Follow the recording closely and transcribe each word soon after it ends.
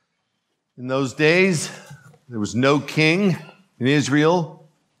In those days, there was no king in Israel.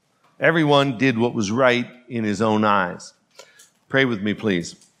 Everyone did what was right in his own eyes. Pray with me,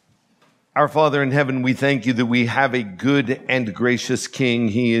 please. Our Father in heaven, we thank you that we have a good and gracious King.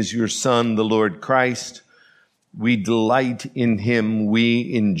 He is your Son, the Lord Christ. We delight in him.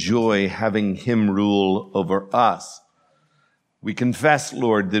 We enjoy having him rule over us. We confess,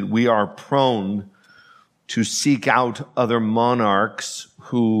 Lord, that we are prone to seek out other monarchs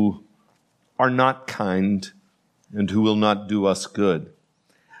who are not kind and who will not do us good.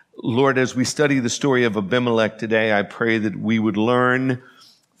 Lord, as we study the story of Abimelech today, I pray that we would learn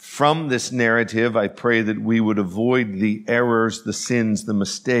from this narrative. I pray that we would avoid the errors, the sins, the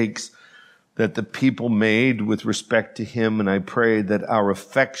mistakes that the people made with respect to him. And I pray that our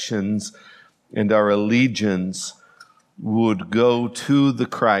affections and our allegiance would go to the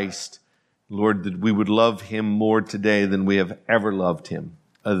Christ. Lord, that we would love him more today than we have ever loved him.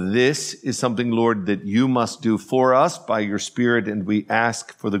 This is something, Lord, that you must do for us by your Spirit, and we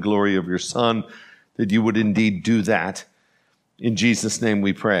ask for the glory of your Son that you would indeed do that. In Jesus' name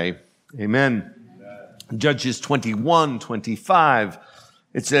we pray. Amen. Judges 21:25,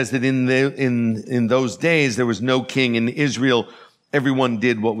 it says that in those days there was no king in Israel. Everyone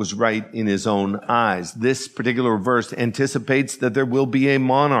did what was right in his own eyes. This particular verse anticipates that there will be a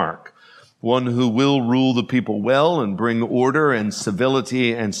monarch, one who will rule the people well and bring order and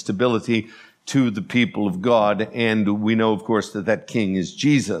civility and stability to the people of God. And we know, of course, that that king is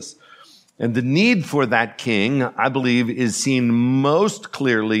Jesus. And the need for that king, I believe, is seen most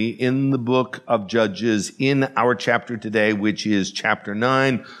clearly in the book of Judges in our chapter today, which is chapter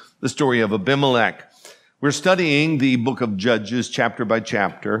 9, the story of Abimelech. We're studying the book of Judges chapter by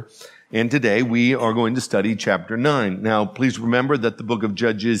chapter. And today we are going to study chapter 9. Now, please remember that the book of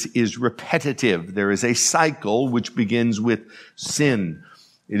Judges is repetitive. There is a cycle which begins with sin.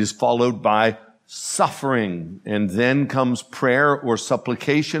 It is followed by suffering, and then comes prayer or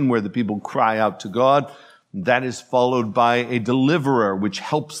supplication where the people cry out to God. That is followed by a deliverer which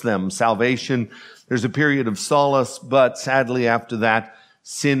helps them, salvation. There's a period of solace, but sadly after that,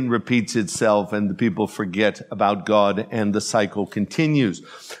 sin repeats itself and the people forget about God and the cycle continues.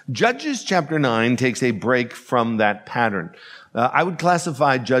 Judges chapter 9 takes a break from that pattern. I would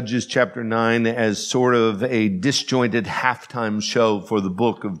classify Judges chapter 9 as sort of a disjointed halftime show for the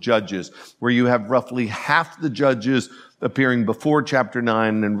book of Judges, where you have roughly half the judges appearing before chapter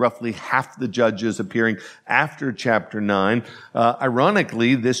 9 and roughly half the judges appearing after chapter 9.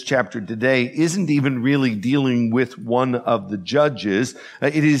 Ironically, this chapter today isn't even really dealing with one of the judges.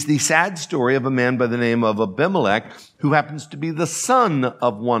 It is the sad story of a man by the name of Abimelech, who happens to be the son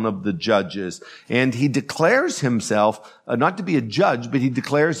of one of the judges. And he declares himself not to be a judge, but he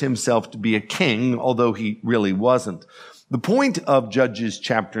declares himself to be a king, although he really wasn't. The point of Judges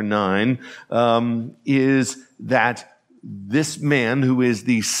chapter 9 is that this man, who is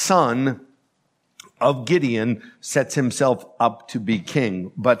the son of Gideon, sets himself up to be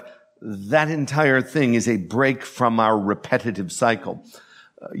king. But that entire thing is a break from our repetitive cycle.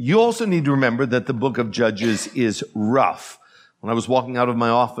 You also need to remember that the book of Judges is rough. When I was walking out of my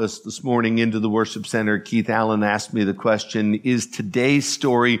office this morning into the worship center, Keith Allen asked me the question, is today's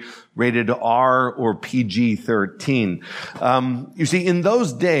story rated R or PG-13? You see, in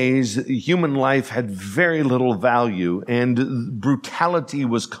those days, human life had very little value and brutality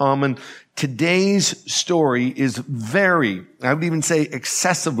was common. Today's story is very, I would even say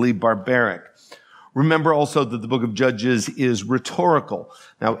excessively barbaric. Remember also that the book of Judges is rhetorical.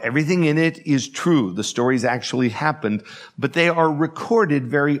 Now, everything in it is true. The stories actually happened, but they are recorded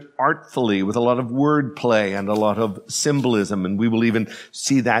very artfully with a lot of wordplay and a lot of symbolism, and we will even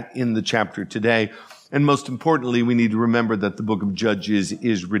see that in the chapter today. And most importantly, we need to remember that the book of Judges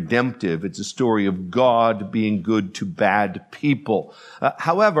is redemptive. It's a story of God being good to bad people.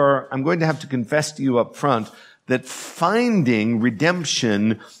 However, I'm going to have to confess to you up front that finding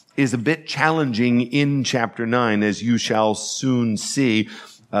redemption is a bit challenging in chapter 9, as you shall soon see,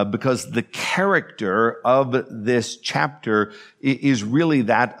 because the character of this chapter is really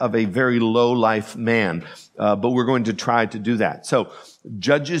that of a very low-life man. But we're going to try to do that. So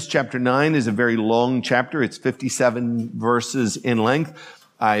Judges chapter 9 is a very long chapter. It's 57 verses in length.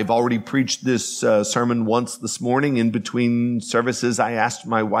 I've already preached this sermon once this morning. In between services, I asked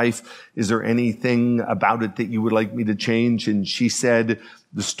my wife, is there anything about it that you would like me to change? And she said,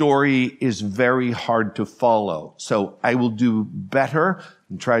 the story is very hard to follow. So I will do better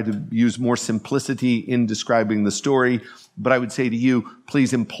and try to use more simplicity in describing the story. But I would say to you,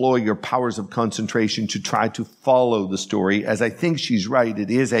 please employ your powers of concentration to try to follow the story. As I think she's right, it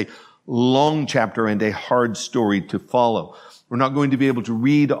is a long chapter and a hard story to follow. We're not going to be able to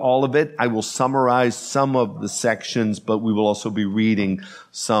read all of it. I will summarize some of the sections, but we will also be reading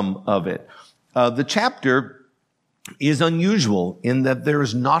some of it. The chapter is unusual in that there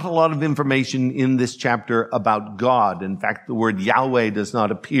is not a lot of information in this chapter about God. In fact, the word Yahweh does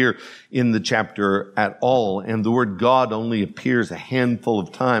not appear in the chapter at all, and the word God only appears a handful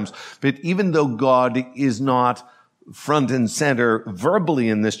of times. But even though God is not front and center verbally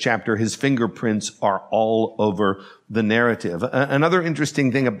in this chapter, his fingerprints are all over the narrative. Another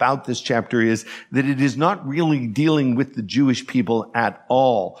interesting thing about this chapter is that it is not really dealing with the Jewish people at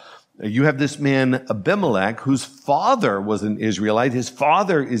all. You have this man, Abimelech, whose father was an Israelite. His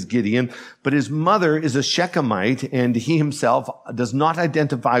father is Gideon, but his mother is a Shechemite, and he himself does not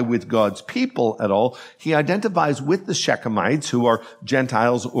identify with God's people at all. He identifies with the Shechemites, who are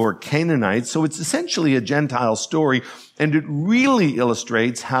Gentiles or Canaanites. So it's essentially a Gentile story, and it really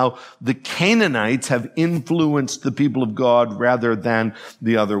illustrates how the Canaanites have influenced the people of God rather than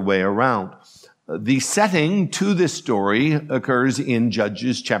the other way around. The setting to this story occurs in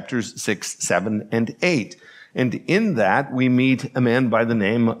Judges chapters 6, 7, and 8. And in that, we meet a man by the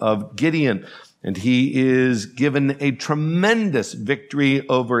name of Gideon. And he is given a tremendous victory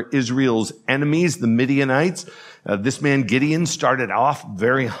over Israel's enemies, the Midianites. This man, Gideon, started off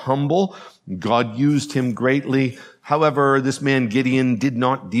very humble. God used him greatly. However, this man, Gideon, did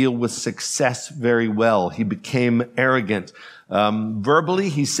not deal with success very well. He became arrogant. Verbally,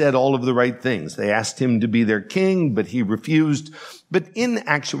 he said all of the right things. They asked him to be their king, but he refused. But in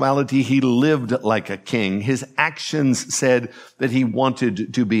actuality, he lived like a king. His actions said that he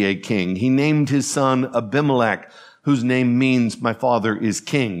wanted to be a king. He named his son Abimelech, whose name means my father is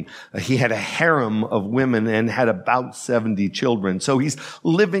king. He had a harem of women and had about 70 children. So he's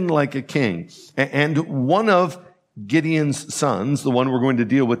living like a king. And one of Gideon's sons, the one we're going to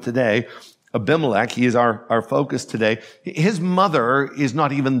deal with today, Abimelech, he is our focus today. His mother is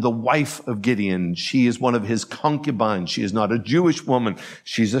not even the wife of Gideon. She is one of his concubines. She is not a Jewish woman.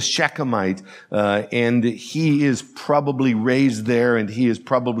 She's a Shechemite. And he is probably raised there, and he is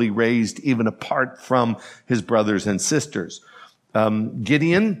probably raised even apart from his brothers and sisters.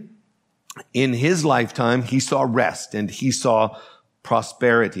 Gideon, in his lifetime, he saw rest and he saw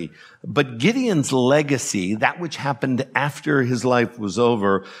prosperity. But Gideon's legacy, that which happened after his life was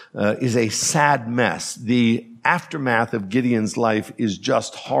over, is a sad mess. The aftermath of Gideon's life is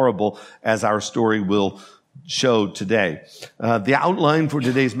just horrible, as our story will show today. The outline for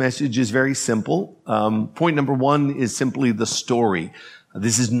today's message is very simple. Point number one is simply the story.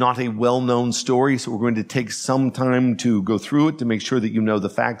 This is not a well-known story, so we're going to take some time to go through it to make sure that you know the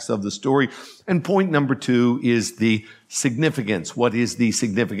facts of the story. And point number two is the significance. What is the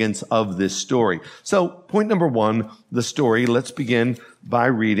significance of this story? So point number one, the story. Let's begin by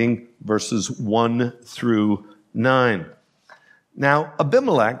reading verses 1 through 9. Now,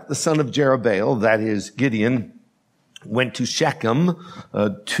 Abimelech, the son of Jerubbaal, that is Gideon, went to Shechem,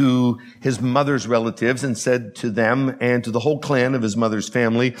 to his mother's relatives, and said to them and to the whole clan of his mother's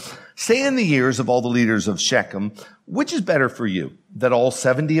family, "Say in the ears of all the leaders of Shechem, which is better for you, that all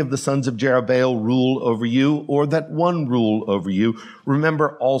 70 of the sons of Jerubbaal rule over you, or that one rule over you?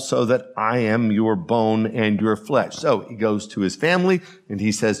 Remember also that I am your bone and your flesh." So he goes to his family, and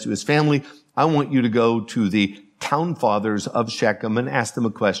he says to his family, "I want you to go to the town fathers of Shechem and ask them a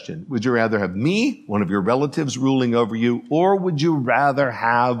question. Would you rather have me, one of your relatives, ruling over you, or would you rather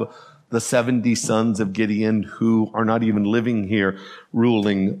have the 70 sons of Gideon who are not even living here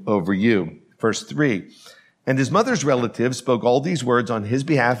ruling over you?" Verse 3. And his mother's relatives spoke all these words on his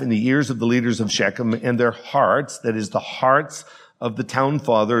behalf in the ears of the leaders of Shechem, and their hearts, that is the hearts of the town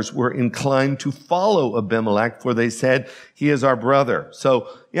fathers, were inclined to follow Abimelech, for they said, "He is our brother." So,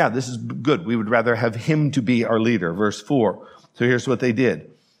 yeah, this is good. We would rather have him to be our leader. Verse 4. So here's what they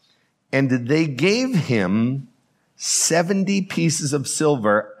did. And they gave him 70 pieces of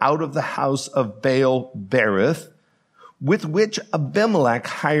silver out of the house of Baal Berith, with which Abimelech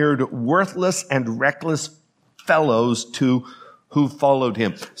hired worthless and reckless fellows who followed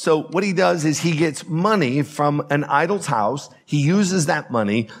him. So what he does is he gets money from an idol's house. He uses that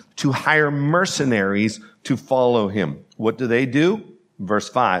money to hire mercenaries to follow him. What do? Verse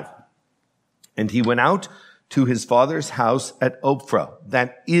 5. And he went out to his father's house at Ophrah,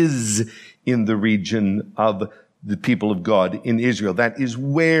 that is in the region of the people of God in Israel. That is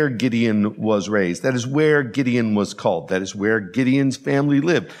where Gideon was raised. That is where Gideon was called. That is where Gideon's family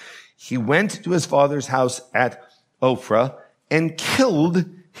lived. He went to his father's house at Ophrah and killed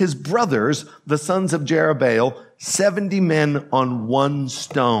his brothers, the sons of Jerubbaal, 70 men on one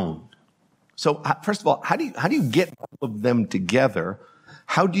stone. So first of all, how do you get all of them together?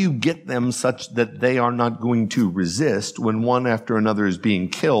 How do you get them such that they are not going to resist when one after another is being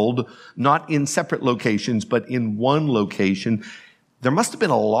killed, not in separate locations, but in one location? There must have been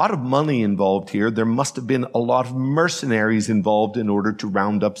a lot of money involved here. There must have been a lot of mercenaries involved in order to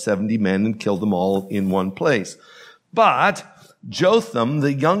round up 70 men and kill them all in one place. But Jotham,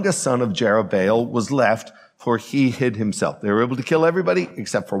 the youngest son of Jerubbaal, was left, for he hid himself. They were able to kill everybody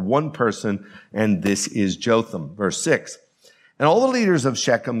except for one person, and this is Jotham. Verse 6. And all the leaders of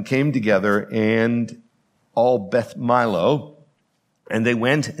Shechem came together, and all Beth Milo, and they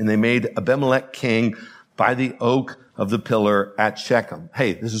went and they made Abimelech king by the oak of the pillar at Shechem.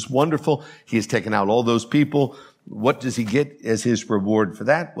 Hey, this is wonderful. He has taken out all those people. What does he get as his reward for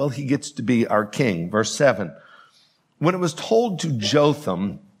that? Well, he gets to be our king. Verse 7. When it was told to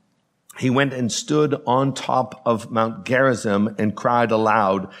Jotham, he went and stood on top of Mount Gerizim and cried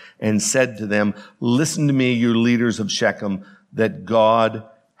aloud and said to them, listen to me, you leaders of Shechem, that God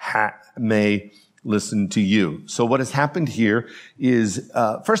may listen to you. So what has happened here is,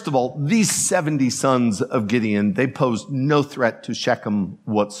 first of all, these 70 sons of Gideon, they posed no threat to Shechem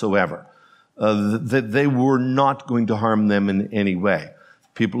whatsoever. They were not going to harm them in any way.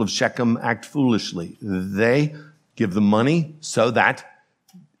 People of Shechem act foolishly. They give them money so that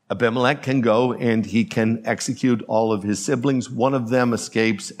Abimelech can go and he can execute all of his siblings. One of them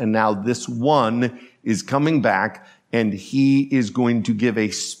escapes, and now this one is coming back, and he is going to give a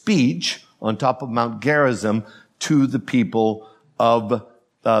speech on top of Mount Gerizim to the people of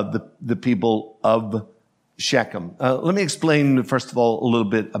the people of Shechem. Let me explain, first of all, a little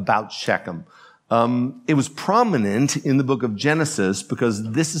bit about Shechem. It was prominent in the book of Genesis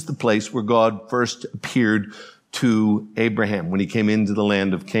because this is the place where God first appeared to Abraham when he came into the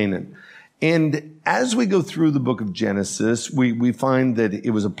land of Canaan. And as we go through the book of Genesis, we find that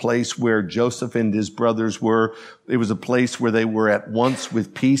it was a place where Joseph and his brothers were. It was a place where they were at once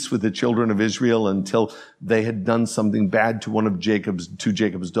with peace with the children of Israel until they had done something bad to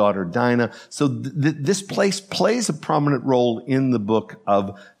Jacob's daughter Dinah. So this place plays a prominent role in the book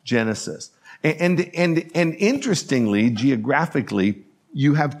of Genesis. And interestingly, geographically,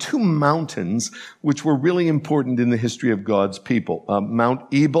 you have two mountains which were really important in the history of God's people, Mount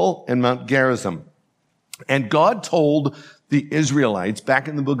Ebal and Mount Gerizim. And God told the Israelites back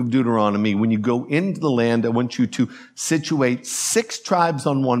in the book of Deuteronomy, when you go into the land, I want you to situate 6 tribes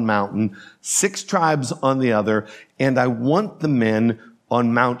on one mountain, 6 tribes on the other, and I want the men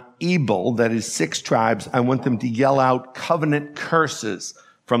on Mount Ebal, that is 6 tribes, I want them to yell out covenant curses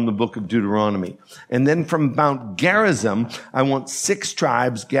from the book of Deuteronomy. And then from Mount Gerizim, I want 6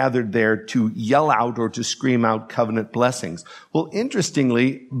 tribes gathered there to yell out or to scream out covenant blessings. Well,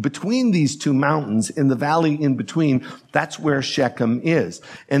 interestingly, between these 2 mountains, in the valley in between, that's where Shechem is.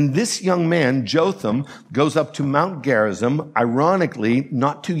 And this young man, Jotham, goes up to Mount Gerizim, ironically,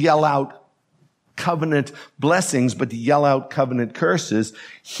 not to yell out covenant blessings, but to yell out covenant curses.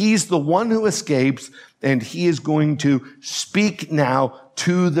 He's the one who escapes, and he is going to speak now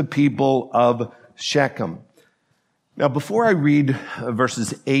to the people of Shechem. Now, before I read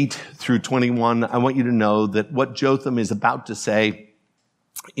verses 8 through 21, I want you to know that what Jotham is about to say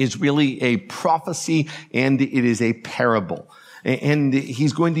is really a prophecy, and it is a parable. And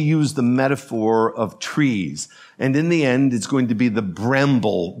he's going to use the metaphor of trees. And in the end, it's going to be the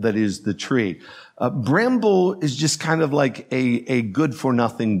bramble that is the tree. Bramble is just kind of like a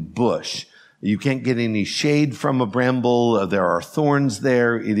good-for-nothing bush. You can't get any shade from a bramble. There are thorns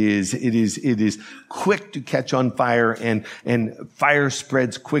there. It is quick to catch on fire, and fire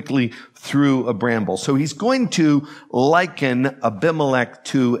spreads quickly through a bramble. So he's going to liken Abimelech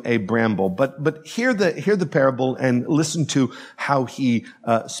to a bramble. But hear the parable and listen to how he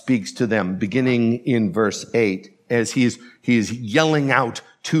speaks to them, beginning in verse 8, as he is yelling out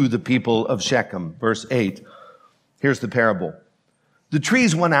to the people of Shechem. Verse 8. Here's the parable. The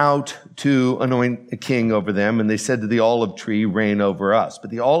trees went out to anoint a king over them, and they said to the olive tree, reign over us.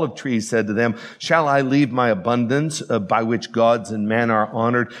 But the olive tree said to them, shall I leave my abundance by which gods and men are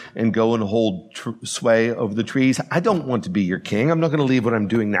honored and go and hold sway over the trees? I don't want to be your king. I'm not going to leave what I'm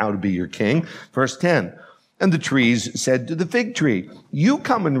doing now to be your king. Verse 10. And the trees said to the fig tree, you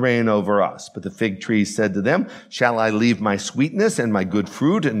come and reign over us. But the fig tree said to them, shall I leave my sweetness and my good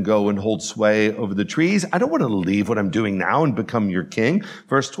fruit and go and hold sway over the trees? I don't want to leave what I'm doing now and become your king.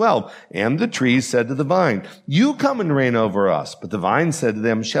 Verse 12. And the trees said to the vine, you come and reign over us. But the vine said to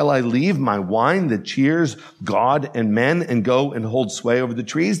them, shall I leave my wine that cheers God and men and go and hold sway over the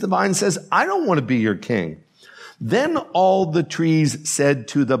trees? The vine says, I don't want to be your king. Then all the trees said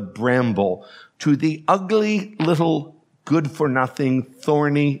to the bramble, to the ugly little good-for-nothing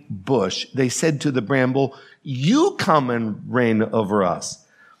thorny bush, they said to the bramble, You come and reign over us."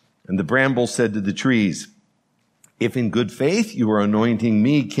 And the bramble said to the trees, "If in good faith you are anointing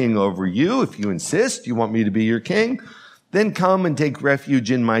me king over you, if you insist you want me to be your king, then come and take refuge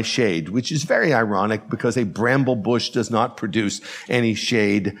in my shade," which is very ironic because a bramble bush does not produce any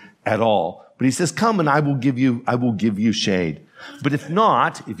shade at all. But he says, "Come and I will give you shade. But if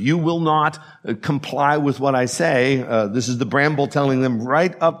not, if you will not comply with what I say," this is the bramble telling them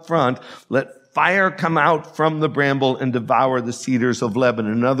right up front, "let fire come out from the bramble and devour the cedars of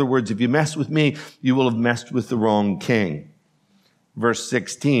Lebanon." In other words, if you mess with me, you will have messed with the wrong king. Verse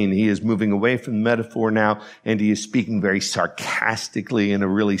 16, he is moving away from the metaphor now, and he is speaking very sarcastically in a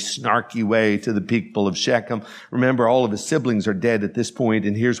really snarky way to the people of Shechem. Remember, all of his siblings are dead at this point,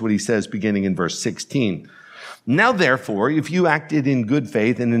 and here's what he says beginning in verse 16. "Now, therefore, if you acted in good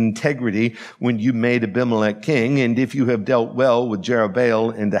faith and integrity when you made Abimelech king, and if you have dealt well with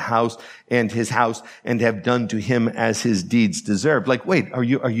Jerubbaal and his house, and have done to him as his deeds deserve." Like, wait, are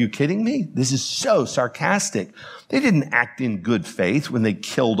you kidding me? This is so sarcastic. They didn't act in good faith when they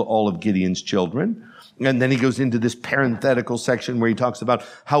killed all of Gideon's children. And then he goes into this parenthetical section where he talks about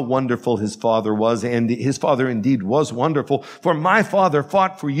how wonderful his father was. And his father indeed was wonderful. "For my father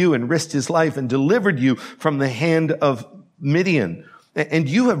fought for you and risked his life and delivered you from the hand of Midian. And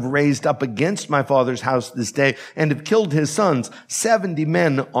you have raised up against my father's house this day and have killed his sons, 70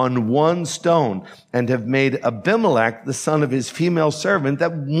 men on one stone, and have made Abimelech, the son of his female servant,"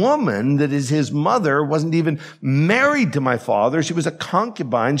 that woman that is his mother, wasn't even married to my father. She was a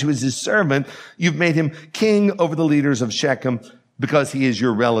concubine. She was his servant. "You've made him king over the leaders of Shechem because he is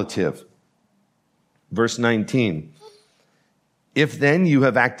your relative." Verse 19. "If then you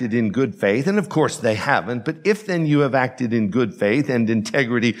have acted in good faith," and of course they haven't, but if then you have acted in good faith and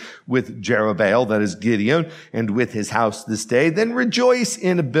integrity with Jerubbaal, that is Gideon, and with his house this day, then rejoice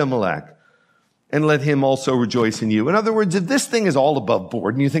in Abimelech, and let him also rejoice in you. In other words, if this thing is all above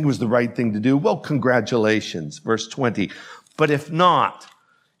board and you think it was the right thing to do, well, congratulations. Verse 20. "But if not,"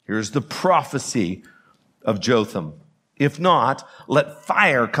 here's the prophecy of Jotham. "If not, let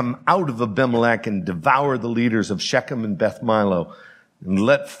fire come out of Abimelech and devour the leaders of Shechem and Beth Milo. And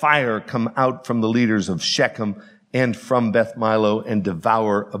let fire come out from the leaders of Shechem and from Beth Milo and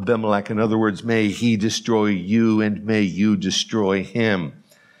devour Abimelech." In other words, may he destroy you and may you destroy him.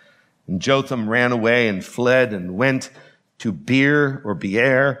 "And Jotham ran away and fled and went to Beer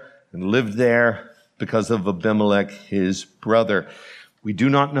and lived there because of Abimelech, his brother." We do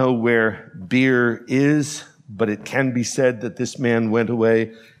not know where Beer is, but it can be said that this man went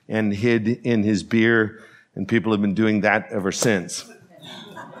away and hid in his beer, and people have been doing that ever since.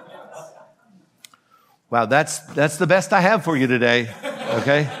 Wow, that's the best I have for you today,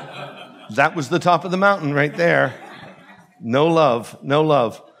 okay? That was the top of the mountain right there. No love, no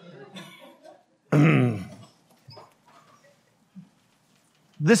love.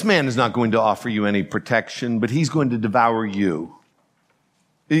 This man is not going to offer you any protection, but he's going to devour you.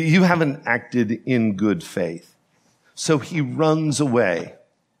 You haven't acted in good faith. So he runs away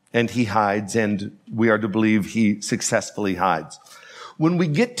and he hides, and we are to believe he successfully hides. When we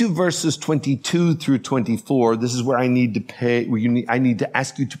get to verses 22 through 24, this is where I need to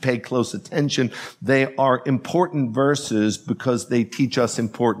ask you to pay close attention. They are important verses because they teach us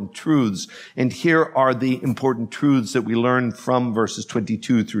important truths. And here are the important truths that we learn from verses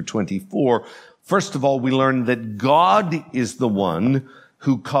 22 through 24. First of all, we learn that God is the one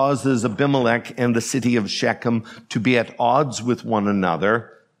who causes Abimelech and the city of Shechem to be at odds with one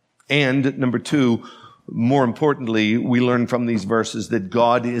another. And number two, more importantly, we learn from these verses that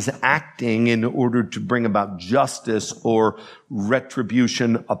God is acting in order to bring about justice or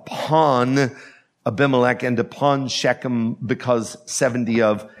retribution upon Abimelech and upon Shechem because 70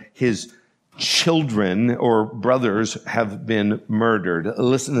 of his children or brothers have been murdered.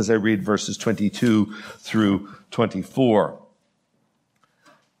 Listen as I read verses 22 through 24.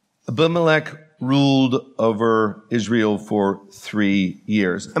 Abimelech ruled over Israel for 3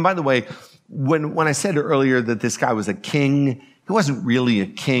 years. And by the way, when I said earlier that this guy was a king, he wasn't really a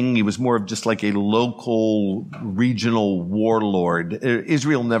king. He was more of just like a local, regional warlord.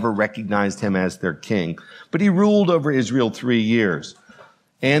 Israel never recognized him as their king. But he ruled over Israel 3 years.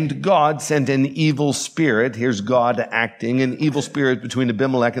 And God sent an evil spirit. Here's God acting. An evil spirit between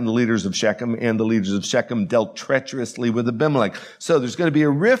Abimelech and the leaders of Shechem, and the leaders of Shechem dealt treacherously with Abimelech. So there's going to be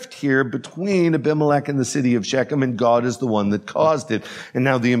a rift here between Abimelech and the city of Shechem, and God is the one that caused it. And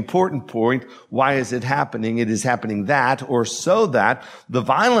now the important point, why is it happening? It is happening that, or so that, the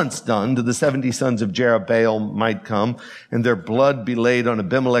violence done to the 70 sons of Jerubbaal might come, and their blood be laid on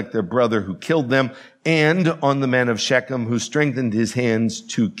Abimelech, their brother, who killed them, and on the man of Shechem who strengthened his hands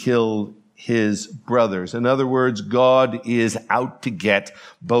to kill his brothers. In other words, God is out to get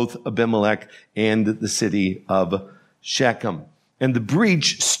both Abimelech and the city of Shechem. And the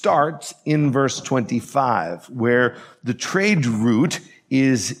breach starts in verse 25, where the trade route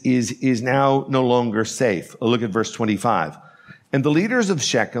is now no longer safe. Look at verse 25. And the leaders of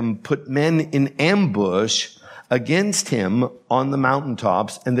Shechem put men in ambush against him on the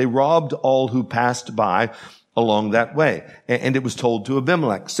mountaintops, and they robbed all who passed by along that way. And it was told to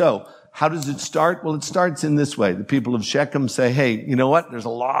Abimelech. So how does it start? Well, it starts in this way. The people of Shechem say, hey, you know what? There's a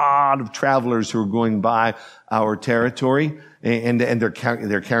lot of travelers who are going by our territory, and they're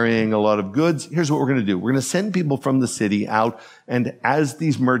carrying a lot of goods. Here's what we're going to do. We're going to send people from the city out, and as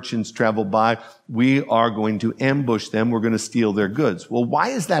these merchants travel by, we are going to ambush them. We're going to steal their goods. Well, why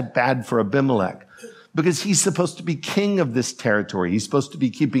is that bad for Abimelech? Because he's supposed to be king of this territory. He's supposed to be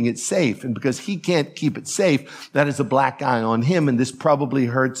keeping it safe. And because he can't keep it safe, that is a black eye on him, and this probably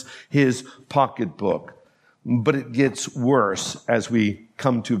hurts his pocketbook. But it gets worse as we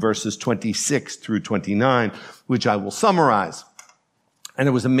come to verses 26 through 29, which I will summarize. And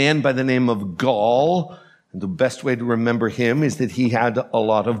it was a man by the name of Gaul. And the best way to remember him is that he had a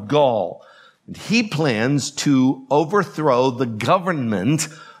lot of gall. And he plans to overthrow the government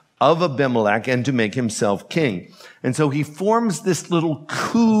of Abimelech and to make himself king. And so he forms this little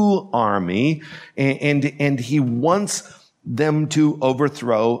coup army, and he wants them to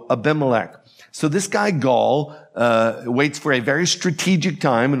overthrow Abimelech. So this guy Gaul waits for a very strategic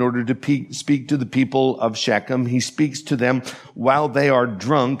time in order to speak to the people of Shechem. He speaks to them while they are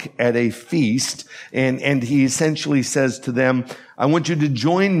drunk at a feast, and he essentially says to them, I want you to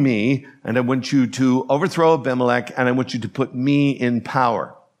join me, and I want you to overthrow Abimelech, and I want you to put me in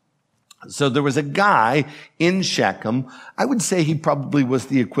power. So there was a guy in Shechem. I would say he probably was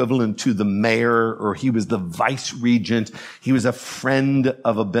the equivalent to the mayor, or he was the vice regent. He was a friend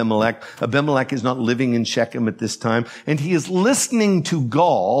of Abimelech. Abimelech is not living in Shechem at this time, and he is listening to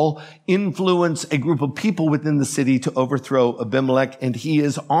Gaul influence a group of people within the city to overthrow Abimelech, and he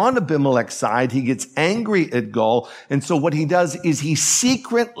is on Abimelech's side. He gets angry at Gaul, and so what he does is he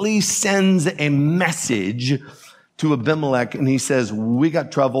secretly sends a message to Abimelech, and he says, we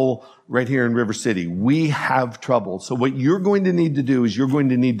got trouble right here in River City. We have trouble. So what you're going to need to do is you're going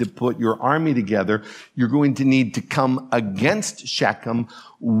to need to put your army together. You're going to need to come against Shechem.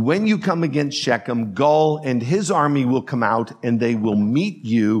 When you come against Shechem, Gaul and his army will come out and they will meet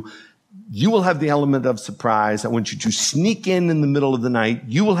you. You will have the element of surprise. I want you to sneak in the middle of the night.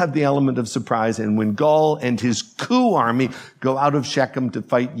 You will have the element of surprise. And when Gaul and his coup army go out of Shechem to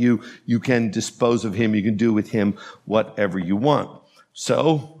fight you, you can dispose of him. You can do with him whatever you want.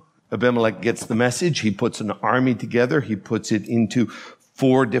 So Abimelech gets the message. He puts an army together. He puts it into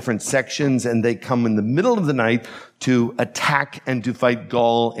 4 different sections, and they come in the middle of the night to attack and to fight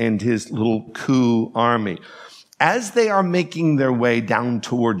Gaul and his little coup army. As they are making their way down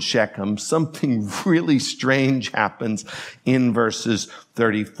toward Shechem, something really strange happens in verses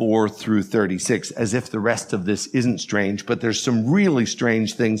 34 through 36, as if the rest of this isn't strange, but there's some really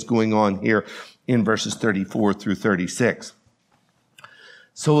strange things going on here in verses 34 through 36.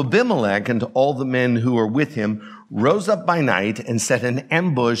 So Abimelech and all the men who were with him rose up by night and set an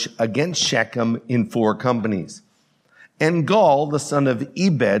ambush against Shechem in 4 companies. And Gaul, the son of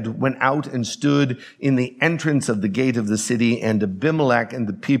Ebed, went out and stood in the entrance of the gate of the city, and Abimelech and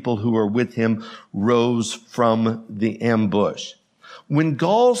the people who were with him rose from the ambush. When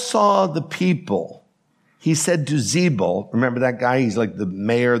Gaul saw the people, he said to Zebul, remember that guy? He's like the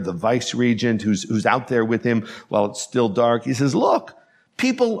mayor, the vice regent who's out there with him while it's still dark. He says, look,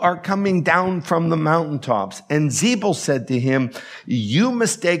 people are coming down from the mountaintops. And Zebul said to him, you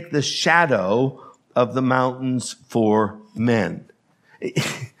mistake the shadow of the mountains for men.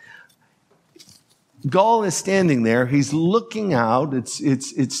 Gaul is standing there. He's looking out.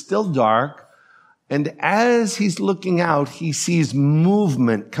 It's still dark. And as he's looking out, he sees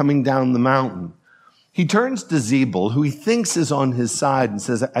movement coming down the mountain. He turns to Zebul, who he thinks is on his side, and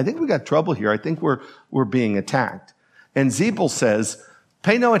says, I think we got trouble here. I think we're being attacked. And Zebul says,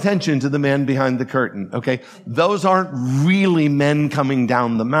 pay no attention to the man behind the curtain, okay? Those aren't really men coming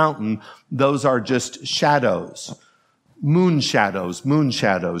down the mountain. Those are just shadows.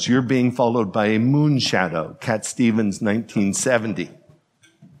 Moonshadows. You're being followed by a moonshadow. Cat Stevens, 1970.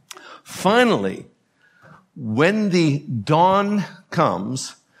 Finally, when the dawn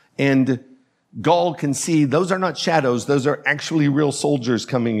comes and Gaul can see those are not shadows, those are actually real soldiers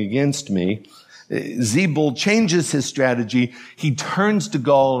coming against me, Zebul changes his strategy. He turns to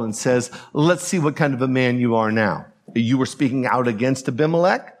Gaul and says, let's see what kind of a man you are now. You were speaking out against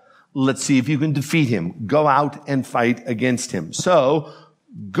Abimelech. Let's see if you can defeat him. Go out and fight against him. So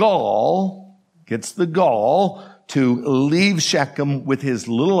gets the gall to leave Shechem with his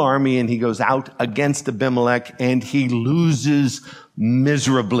little army, and he goes out against Abimelech, and he loses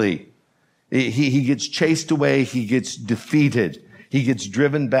miserably. He gets chased away. He gets defeated. He gets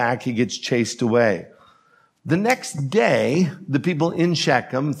driven back. He gets chased away. The next day, the people in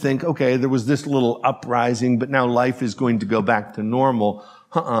Shechem think, okay, there was this little uprising, but now life is going to go back to normal.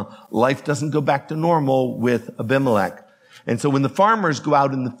 Life doesn't go back to normal with Abimelech. And so when the farmers go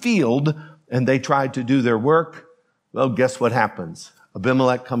out in the field and they try to do their work, well, guess what happens?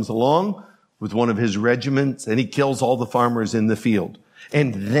 Abimelech comes along with one of his regiments and he kills all the farmers in the field.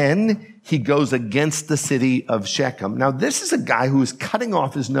 And then he goes against the city of Shechem. Now, this is a guy who is cutting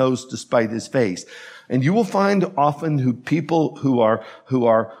off his nose to spite his face. And you will find often people who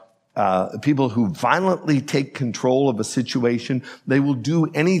violently take control of a situation. They will do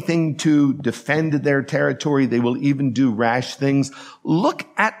anything to defend their territory. They will even do rash things. Look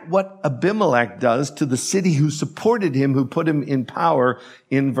at what Abimelech does to the city who supported him, who put him in power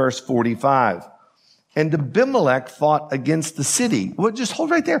in verse 45. And Abimelech fought against the city. Well, just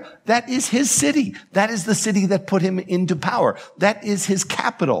hold right there. That is his city. That is the city that put him into power. That is his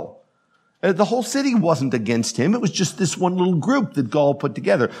capital. The whole city wasn't against him. It was just this one little group that Gaul put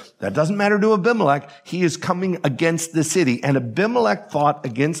together. That doesn't matter to Abimelech. He is coming against the city. And Abimelech fought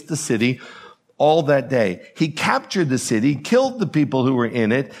against the city all that day. He captured the city, killed the people who were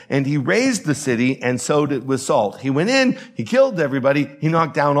in it, and he razed the city and sowed it with salt. He went in, he killed everybody, he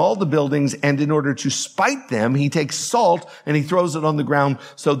knocked down all the buildings, and in order to spite them, he takes salt and he throws it on the ground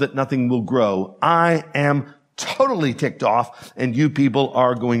so that nothing will grow. I am totally ticked off, and you people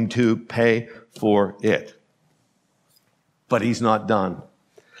are going to pay for it. But he's not done.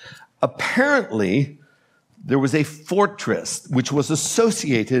 Apparently, there was a fortress which was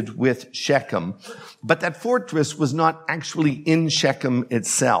associated with Shechem, but that fortress was not actually in Shechem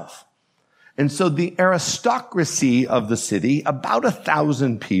itself. And so the aristocracy of the city, about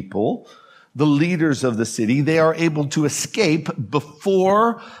 1,000 people, the leaders of the city, they are able to escape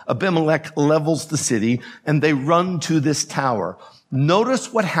before Abimelech levels the city, and they run to this tower.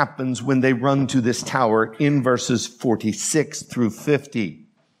 Notice what happens when they run to this tower in verses 46 through 50.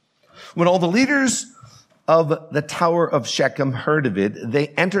 When all the leaders of the tower of Shechem heard of it, they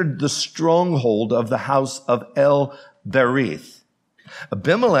entered the stronghold of the house of El-Berith.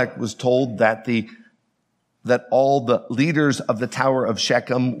 Abimelech was told that all the leaders of the tower of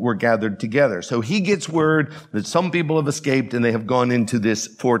Shechem were gathered together. So he gets word that some people have escaped and they have gone into this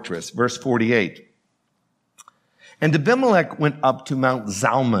fortress. Verse 48. And Abimelech went up to Mount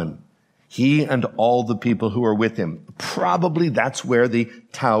Zalmon, he and all the people who are with him. Probably that's where the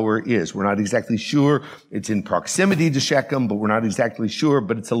tower is. We're not exactly sure. It's in proximity to Shechem, but we're not exactly sure.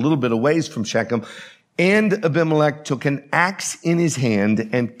 But it's a little bit away from Shechem. And Abimelech took an axe in his hand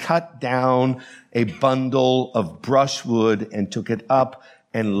and cut down a bundle of brushwood and took it up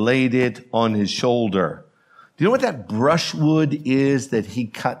and laid it on his shoulder. Do you know what that brushwood is that he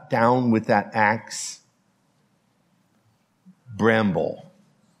cut down with that axe? Bramble.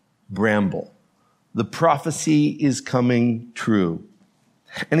 The prophecy is coming true.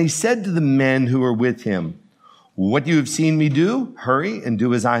 And he said to the men who were with him, what you have seen me do, hurry and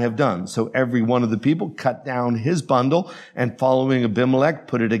do as I have done. So every one of the people cut down his bundle and following Abimelech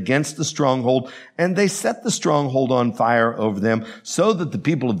put it against the stronghold, and they set the stronghold on fire over them, so that the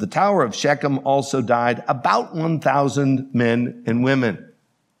people of the tower of Shechem also died, about 1,000 men and women.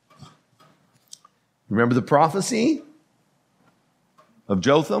 Remember the prophecy of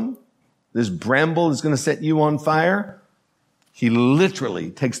Jotham? This bramble is going to set you on fire. He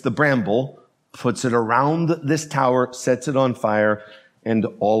literally takes the bramble, puts it around this tower, sets it on fire, and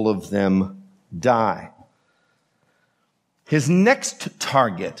all of them die. His next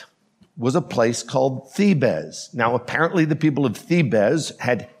target was a place called Thebes. Now, apparently the people of Thebes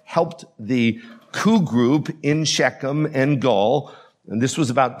had helped the coup group in Shechem and Gaul, and this was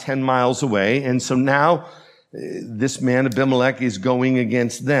about 10 miles away. And so now this man Abimelech is going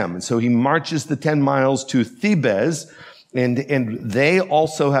against them. And so he marches the 10 miles to Thebes, and they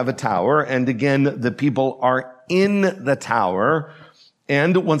also have a tower. And again, the people are in the tower.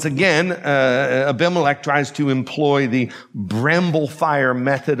 And once again, Abimelech tries to employ the bramble fire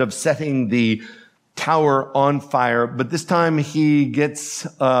method of setting the tower on fire. But this time he gets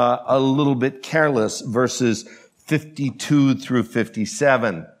a little bit careless, verses 52 through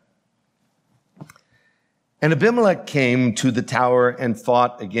 57. And Abimelech came to the tower and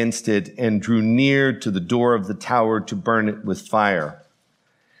fought against it and drew near to the door of the tower to burn it with fire.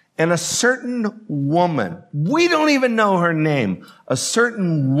 And a certain woman, we don't even know her name, a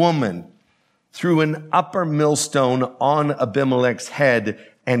certain woman threw an upper millstone on Abimelech's head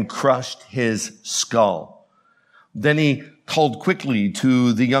and crushed his skull. Then he called quickly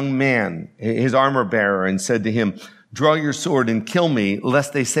to the young man, his armor bearer, and said to him, "Draw your sword and kill me,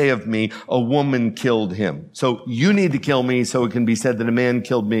 lest they say of me, a woman killed him." So you need to kill me so it can be said that a man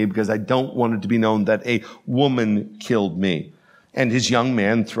killed me, because I don't want it to be known that a woman killed me. And his young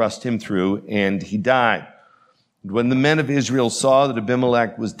man thrust him through, and he died. When the men of Israel saw that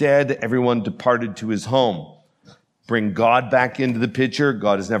Abimelech was dead, everyone departed to his home. Bring God back into the picture.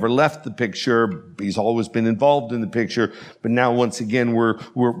 God has never left the picture. He's always been involved in the picture. But now, once again,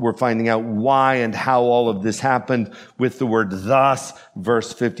 we're finding out why and how all of this happened with the word thus.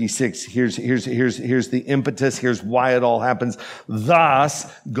 Verse 56. Here's the impetus. Here's why it all happens.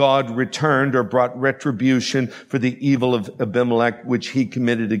 Thus, God returned or brought retribution for the evil of Abimelech, which he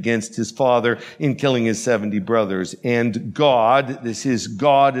committed against his father in killing his 70 brothers. And God is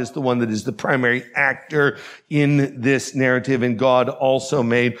the one that is the primary actor in this narrative, and God also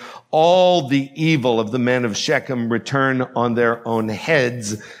made all the evil of the men of Shechem return on their own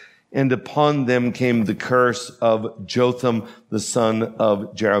heads, and upon them came the curse of Jotham, the son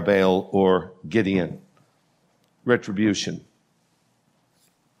of Jerubbaal, or Gideon. Retribution.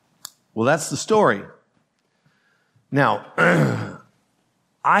 Well, that's the story. Now,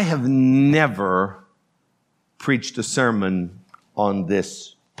 I have never preached a sermon on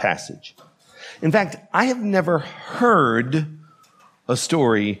this passage. In fact, I have never heard a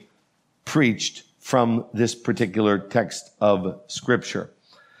story preached from this particular text of Scripture.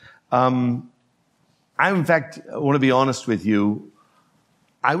 I want to be honest with you.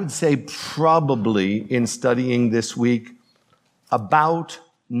 I would say probably in studying this week, about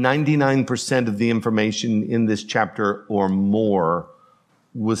 99% of the information in this chapter or more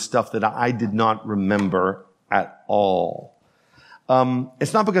was stuff that I did not remember at all.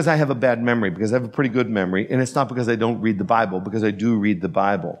 It's not because I have a bad memory, because I have a pretty good memory, and it's not because I don't read the Bible, because I do read the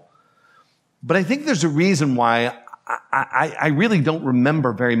Bible. But I think there's a reason why I really don't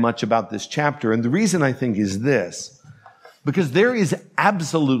remember very much about this chapter, and the reason I think is this. Because there is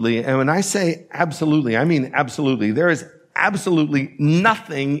absolutely, and when I say absolutely, I mean absolutely, there is absolutely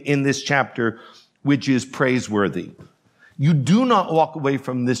nothing in this chapter which is praiseworthy. You do not walk away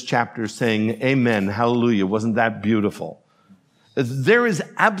from this chapter saying, "Amen, hallelujah, wasn't that beautiful?" There is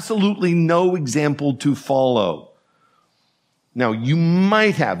absolutely no example to follow. Now, you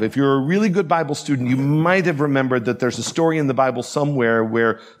might have, if you're a really good Bible student, you might have remembered that there's a story in the Bible somewhere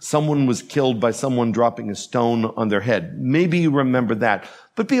where someone was killed by someone dropping a stone on their head. Maybe you remember that.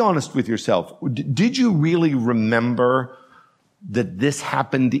 But be honest with yourself. Did you really remember that this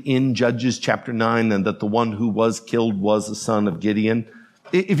happened in Judges chapter 9 and that the one who was killed was the son of Gideon?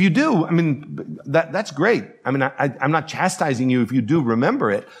 If you do, I mean, that's great. I mean, I'm not chastising you if you do remember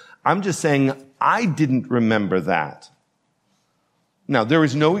it. I'm just saying I didn't remember that. Now, there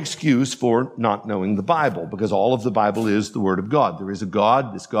is no excuse for not knowing the Bible, because all of the Bible is the Word of God. There is a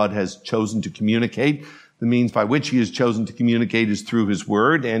God. This God has chosen to communicate. The means by which he has chosen to communicate is through his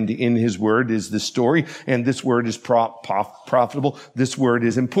word, and in his word is this story, and this word is profitable. This word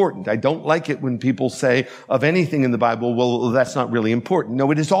is important. I don't like it when people say of anything in the Bible, well, that's not really important.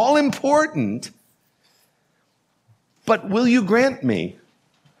 No, it is all important. But will you grant me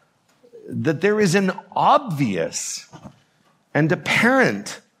that there is an obvious and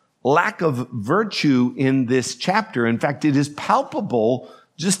apparent lack of virtue in this chapter? In fact, it is palpable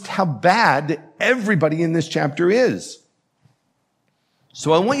just how bad everybody in this chapter is.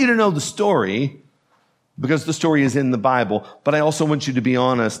 So I want you to know the story, because the story is in the Bible, but I also want you to be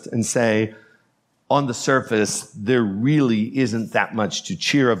honest and say, on the surface, there really isn't that much to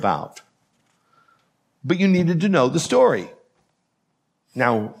cheer about. But you needed to know the story.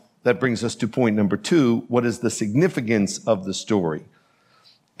 Now, that brings us to point number 2. What is the significance of the story?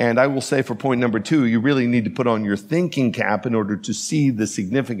 And I will say for point number 2, you really need to put on your thinking cap in order to see the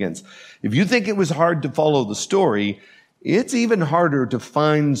significance. If you think it was hard to follow the story, it's even harder to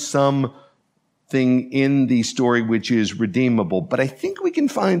find something in the story which is redeemable. But I think we can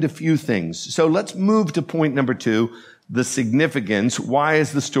find a few things. So let's move to point number 2, the significance. Why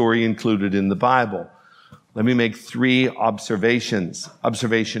is the story included in the Bible? Let me make 3 observations.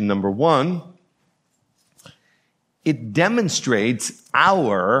 Observation number 1, it demonstrates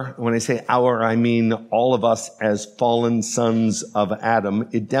when I say our, I mean all of us as fallen sons of Adam.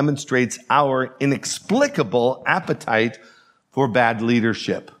 It demonstrates our inexplicable appetite for bad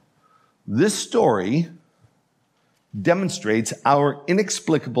leadership. This story demonstrates our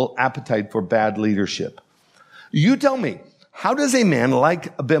inexplicable appetite for bad leadership. You tell me, how does a man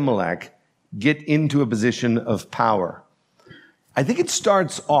like Abimelech get into a position of power? I think it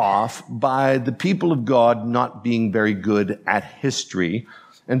starts off by the people of God not being very good at history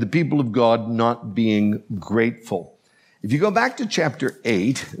and the people of God not being grateful. If you go back to chapter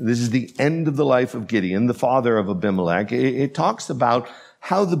 8, this is the end of the life of Gideon, the father of Abimelech. It talks about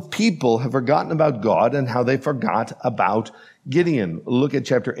how the people have forgotten about God and how they forgot about Gideon. Look at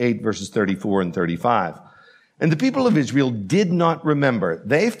chapter 8, verses 34 and 35. And the people of Israel did not remember.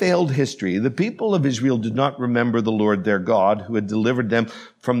 They failed history. The people of Israel did not remember the Lord their God, who had delivered them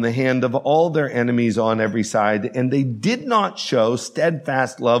from the hand of all their enemies on every side. And they did not show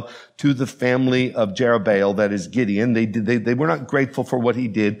steadfast love to the family of Jerubbaal, that is Gideon. They were not grateful for what he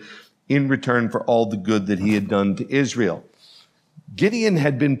did in return for all the good that he had done to Israel. Gideon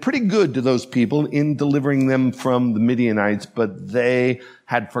had been pretty good to those people in delivering them from the Midianites, but they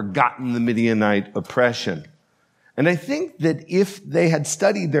had forgotten the Midianite oppression. And I think that if they had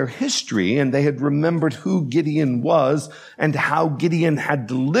studied their history and they had remembered who Gideon was and how Gideon had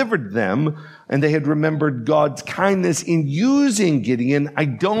delivered them, and they had remembered God's kindness in using Gideon, I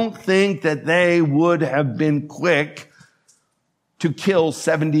don't think that they would have been quick to kill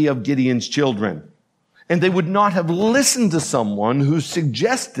 70 of Gideon's children. And they would not have listened to someone who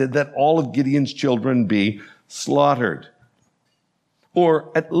suggested that all of Gideon's children be slaughtered. Or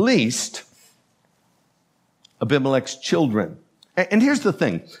at least Abimelech's children. And here's the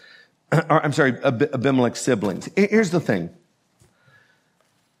thing. Abimelech's siblings. Here's the thing.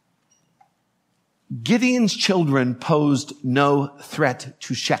 Gideon's children posed no threat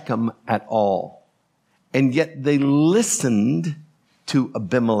to Shechem at all. And yet they listened to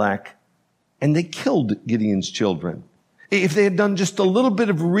Abimelech and they killed Gideon's children. If they had done just a little bit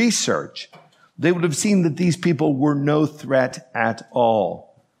of research, they would have seen that these people were no threat at all.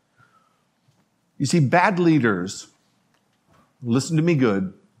 You see, bad leaders, listen to me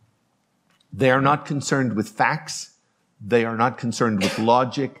good, they are not concerned with facts. They are not concerned with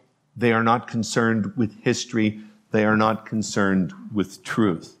logic. They are not concerned with history. They are not concerned with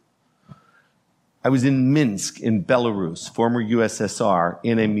truth. I was in Minsk in Belarus, former USSR,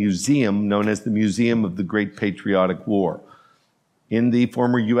 in a museum known as the Museum of the Great Patriotic War. In the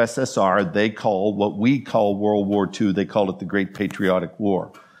former USSR, they call what we call World War II, they call it the Great Patriotic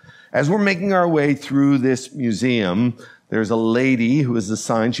War. As we're making our way through this museum, there's a lady who is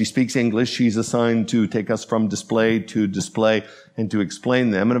assigned, she speaks English, she's assigned to take us from display to display and to explain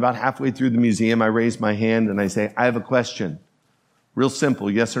them. And about halfway through the museum, I raise my hand and I say, I have a question. Real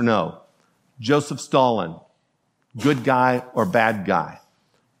simple, yes or no. Joseph Stalin, good guy or bad guy?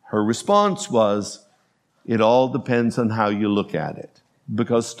 Her response was, it all depends on how you look at it.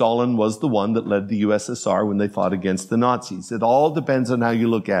 Because Stalin was the one that led the USSR when they fought against the Nazis. It all depends on how you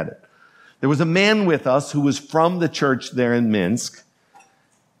look at it. There was a man with us who was from the church there in Minsk,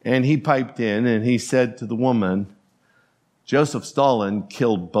 and he piped in and he said to the woman, Joseph Stalin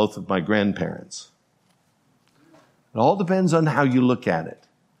killed both of my grandparents. It all depends on how you look at it.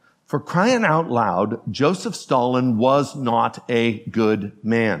 For crying out loud, Joseph Stalin was not a good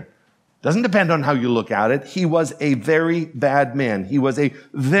man. Doesn't depend on how you look at it. He was a very bad man. He was a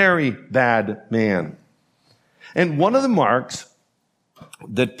very bad man. And one of the marks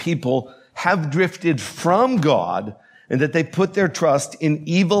that people have drifted from God and that they put their trust in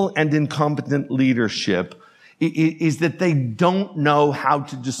evil and incompetent leadership is that they don't know how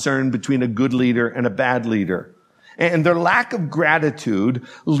to discern between a good leader and a bad leader. And their lack of gratitude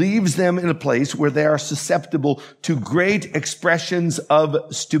leaves them in a place where they are susceptible to great expressions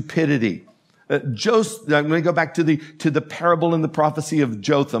of stupidity. I'm going to go back to the parable and the prophecy of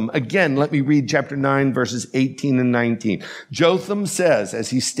Jotham. Again, let me read chapter 9, verses 18 and 19. Jotham says, as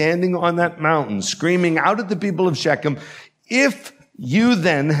he's standing on that mountain, screaming out at the people of Shechem, if you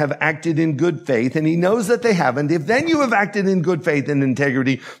then have acted in good faith, and he knows that they haven't, if then you have acted in good faith and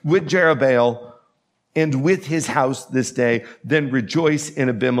integrity with Jerubbaal, and with his house this day, then rejoice in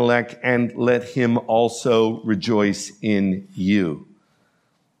Abimelech and let him also rejoice in you.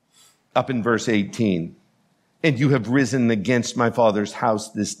 Up in verse 18. And you have risen against my father's house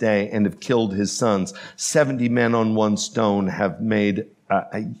this day and have killed his sons. 70 men on one stone have made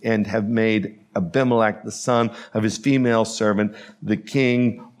Abimelech, the son of his female servant, the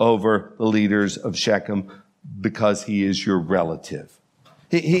king over the leaders of Shechem, because he is your relative.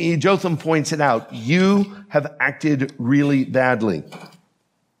 Jotham points it out. You have acted really badly.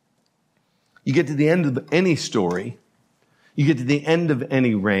 You get to the end of any story. You get to the end of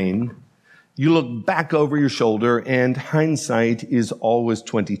any reign. You look back over your shoulder, and hindsight is always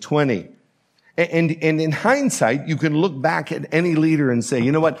 20/20. And in hindsight, you can look back at any leader and say,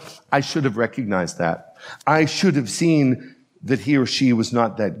 you know what? I should have recognized that. I should have seen that he or she was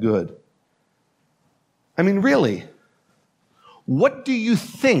not that good. I mean, really. What do you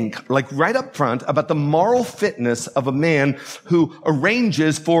think, like right up front, about the moral fitness of a man who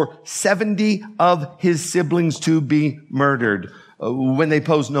arranges for 70 of his siblings to be murdered when they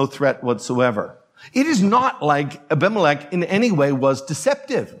pose no threat whatsoever? It is not like Abimelech in any way was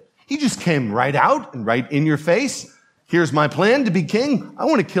deceptive. He just came right out and right in your face. Here's my plan to be king. I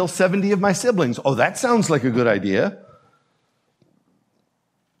want to kill 70 of my siblings. Oh, that sounds like a good idea.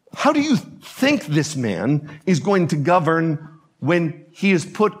 How do you think this man is going to govern when he is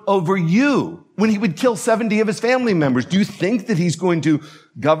put over you, when he would kill 70 of his family members? Do you think that he's going to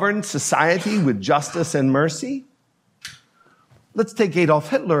govern society with justice and mercy? Let's take Adolf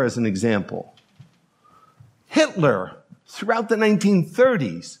Hitler as an example. Hitler, throughout the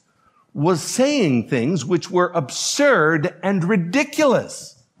 1930s, was saying things which were absurd and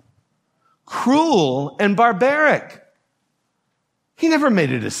ridiculous, cruel and barbaric. He never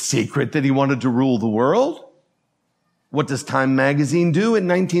made it a secret that he wanted to rule the world. What does Time magazine do in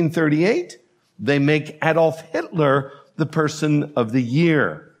 1938? They make Adolf Hitler the person of the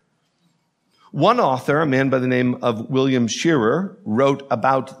year. One author, a man by the name of William Shearer, wrote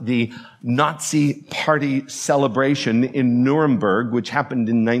about the Nazi Party celebration in Nuremberg, which happened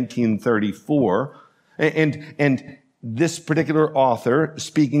in 1934. And this particular author,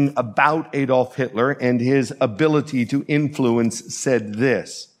 speaking about Adolf Hitler and his ability to influence, said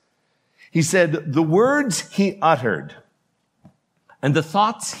this. He said, "The words he uttered and the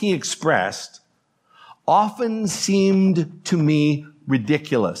thoughts he expressed often seemed to me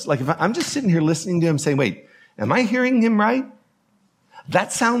ridiculous." Like if I'm just sitting here listening to him saying, wait, am I hearing him right?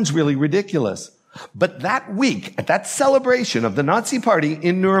 That sounds really ridiculous. But that week, at that celebration of the Nazi Party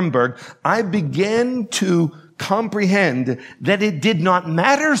in Nuremberg, I began to comprehend that it did not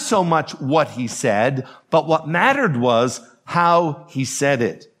matter so much what he said, but what mattered was how he said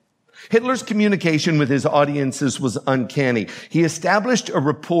it. Hitler's communication with his audiences was uncanny. He established a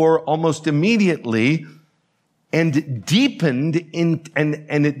rapport almost immediately and it deepened and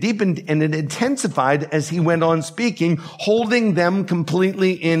it intensified as he went on speaking, holding them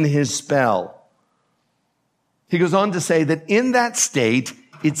completely in his spell. He goes on to say that in that state,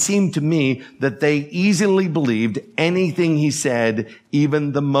 it seemed to me that they easily believed anything he said,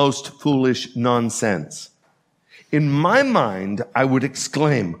 even the most foolish nonsense. In my mind, I would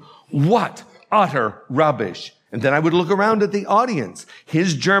exclaim, "What utter rubbish!" And then I would look around at the audience.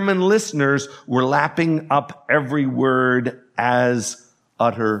 His German listeners were lapping up every word as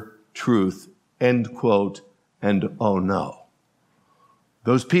utter truth. End quote. And oh no.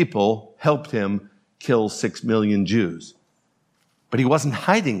 Those people helped him kill 6 million Jews. But he wasn't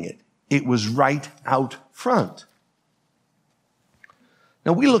hiding it. It was right out front.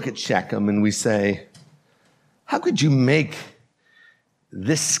 Now we look at Shechem and we say, how could you make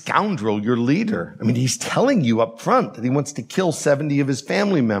this scoundrel your leader? I mean, he's telling you up front that he wants to kill 70 of his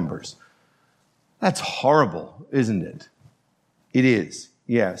family members. That's horrible, isn't it? It is,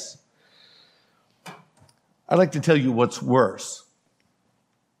 yes. I'd like to tell you what's worse.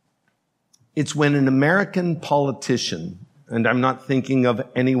 It's when an American politician, and I'm not thinking of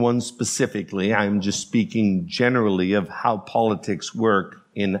anyone specifically, I'm just speaking generally of how politics work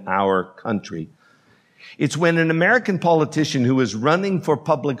in our country. It's when an American politician who is running for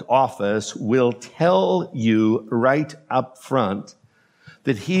public office will tell you right up front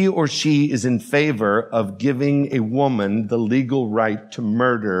that he or she is in favor of giving a woman the legal right to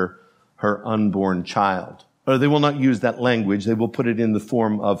murder her unborn child. Or they will not use that language. They will put it in the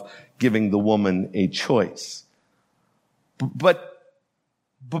form of giving the woman a choice. But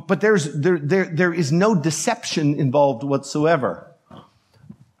there is no deception involved whatsoever.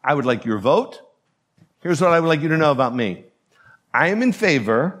 I would like your vote. Here's what I would like you to know about me. I am in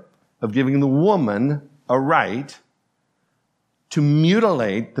favor of giving the woman a right to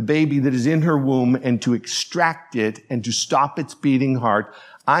mutilate the baby that is in her womb and to extract it and to stop its beating heart.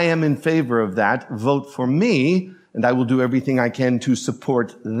 I am in favor of that. Vote for me, and I will do everything I can to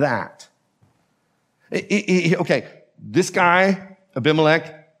support that. Okay, this guy,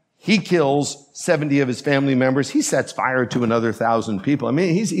 Abimelech, he kills 70 of his family members. He sets fire to another 1,000 people. I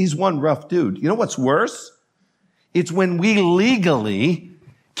mean, he's one rough dude. You know what's worse? It's when we legally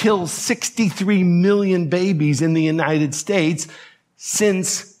kill 63 million babies in the United States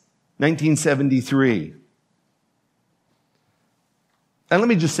since 1973. And let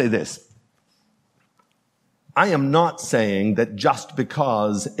me just say this. I am not saying that just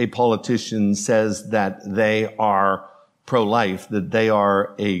because a politician says that they are pro-life, that they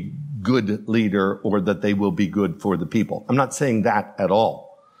are a good leader or that they will be good for the people. I'm not saying that at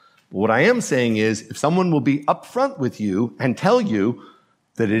all. But what I am saying is if someone will be upfront with you and tell you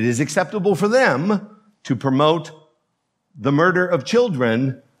that it is acceptable for them to promote the murder of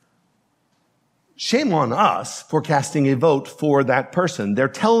children, shame on us for casting a vote for that person. They're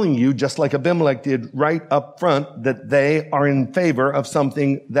telling you, just like Abimelech did right up front, that they are in favor of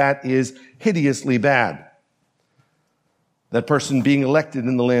something that is hideously bad. That person being elected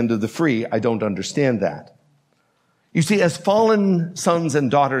in the land of the free, I don't understand that. You see, as fallen sons and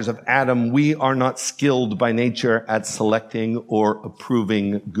daughters of Adam, we are not skilled by nature at selecting or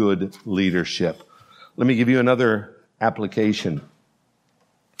approving good leadership. Let me give you another application.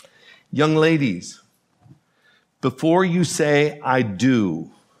 Young ladies, before you say, I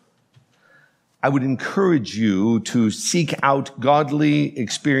do, I would encourage you to seek out godly,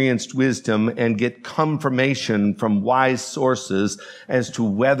 experienced wisdom and get confirmation from wise sources as to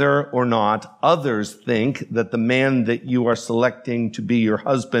whether or not others think that the man that you are selecting to be your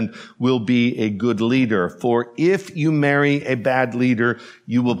husband will be a good leader. For if you marry a bad leader,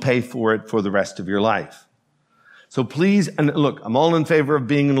 you will pay for it for the rest of your life. So please, and look, I'm all in favor of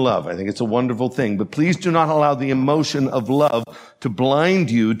being in love. I think it's a wonderful thing, but please do not allow the emotion of love to blind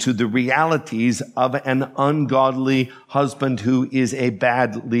you to the realities of an ungodly husband who is a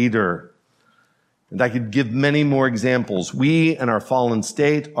bad leader. And I could give many more examples. We in our fallen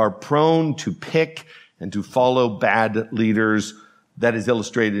state are prone to pick and to follow bad leaders. That is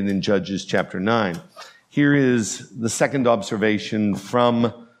illustrated in Judges chapter 9. Here is the second observation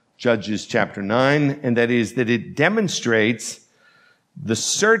from Judges chapter 9, and that is that it demonstrates the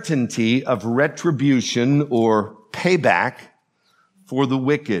certainty of retribution or payback for the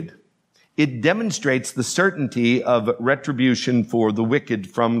wicked. It demonstrates the certainty of retribution for the wicked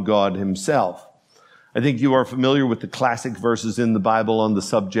from God himself. I think you are familiar with the classic verses in the Bible on the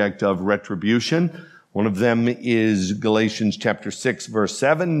subject of retribution. One of them is Galatians chapter 6, verse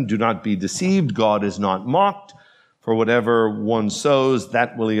 7. Do not be deceived. God is not mocked. For whatever one sows,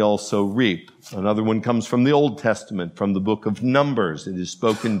 that will he also reap. Another one comes from the Old Testament, from the book of Numbers. It is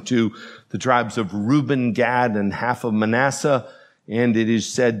spoken to the tribes of Reuben, Gad, and half of Manasseh. And it is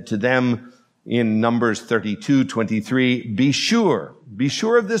said to them in Numbers 32:23, be sure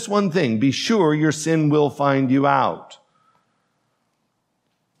of this one thing. Be sure your sin will find you out.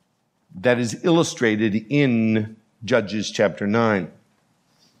 That is illustrated in Judges chapter 9.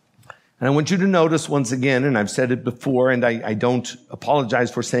 And I want you to notice once again, and I've said it before, and I don't apologize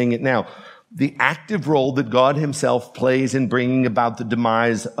for saying it now, the active role that God himself plays in bringing about the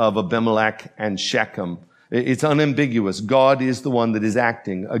demise of Abimelech and Shechem. It's unambiguous. God is the one that is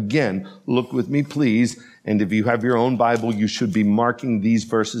acting. Again, look with me, please. And if you have your own Bible, you should be marking these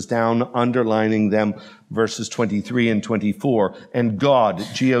verses down, underlining them, verses 23 and 24. And God,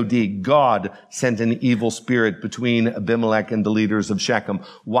 G-O-D, God sent an evil spirit between Abimelech and the leaders of Shechem.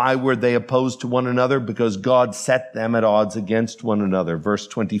 Why were they opposed to one another? Because God set them at odds against one another. Verse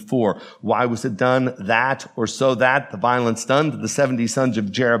 24. Why was it done? That, or so that the violence done to the 70 sons of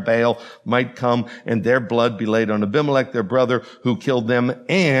Jerubbaal might come and their blood be laid on Abimelech, their brother, who killed them,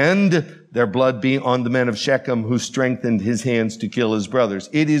 and their blood be on the men of Shechem who strengthened his hands to kill his brothers.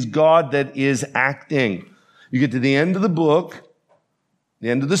 It is God that is acting. You get to the end of the book, the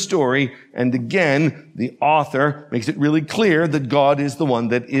end of the story, and again, the author makes it really clear that God is the one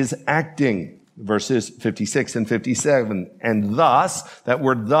that is acting. Verses 56 and 57. And thus, that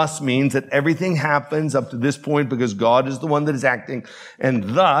word thus means that everything happens up to this point because God is the one that is acting.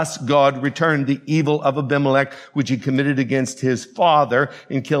 And thus, God returned the evil of Abimelech, which he committed against his father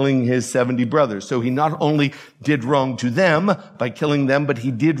in killing his 70 brothers. So he not only did wrong to them by killing them, but he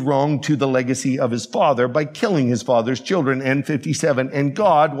did wrong to the legacy of his father by killing his father's children. And 57. And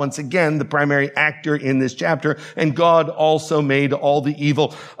God, once again, the primary actor in this chapter, and God also made all the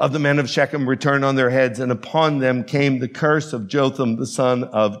evil of the men of Shechem return on their heads, and upon them came the curse of Jotham, the son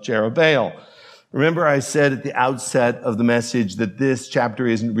of Jerubbaal. Remember, I said at the outset of the message that this chapter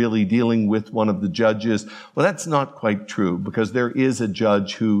isn't really dealing with one of the judges. Well, that's not quite true, because there is a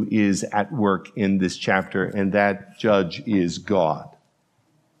judge who is at work in this chapter, and that judge is God.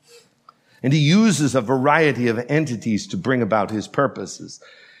 And he uses a variety of entities to bring about his purposes.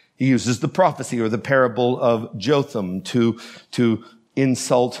 He uses the prophecy or the parable of Jotham to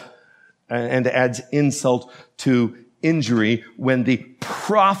insult and adds insult to injury when the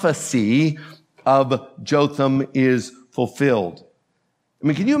prophecy of Jotham is fulfilled. I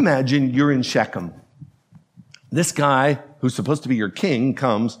mean, can you imagine you're in Shechem? This guy, who's supposed to be your king,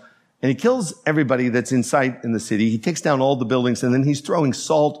 comes and he kills everybody that's in sight in the city. He takes down all the buildings, and then he's throwing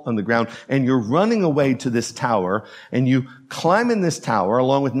salt on the ground, and you're running away to this tower, and you climb in this tower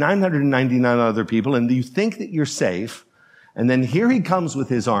along with 999 other people, and you think that you're safe. And then here he comes with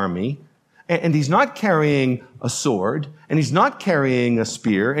his army, and he's not carrying a sword, and he's not carrying a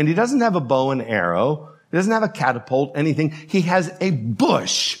spear, and he doesn't have a bow and arrow. He doesn't have a catapult, anything. He has a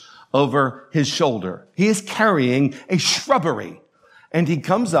bush over his shoulder. He is carrying a shrubbery. And he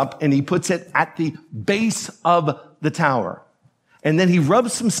comes up and he puts it at the base of the tower. And then he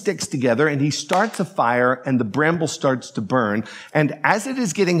rubs some sticks together and he starts a fire and the bramble starts to burn. And as it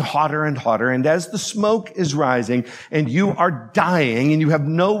is getting hotter and hotter and as the smoke is rising and you are dying and you have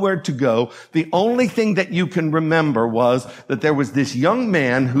nowhere to go, the only thing that you can remember was that there was this young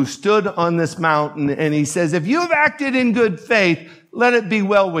man who stood on this mountain and he says, if you've acted in good faith, let it be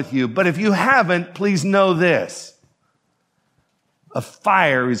well with you. But if you haven't, please know this. A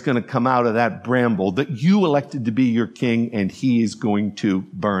fire is going to come out of that bramble that you elected to be your king, and he is going to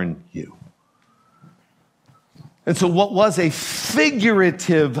burn you. And so what was a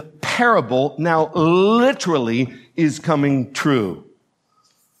figurative parable now literally is coming true.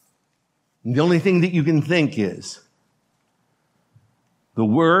 And the only thing that you can think is the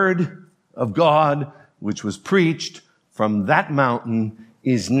word of God, which was preached from that mountain,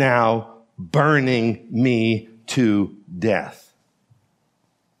 is now burning me to death.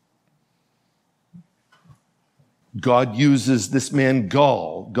 God uses this man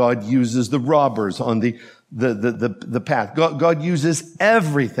Gaul. God uses the robbers on the path. God uses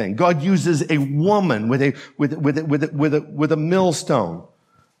everything. God uses a woman with a millstone.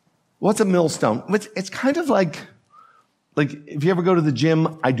 What's a millstone? It's kind of like if you ever go to the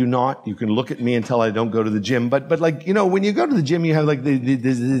gym, I do not. You can look at me and tell I don't go to the gym. But when you go to the gym, you have like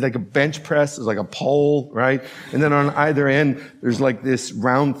a bench press. There's like a pole, right? And then on either end, there's like this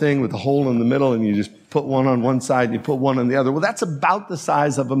round thing with a hole in the middle, and you just put one on one side and you put one on the other. Well, that's about the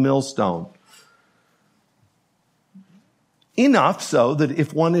size of a millstone. Enough so that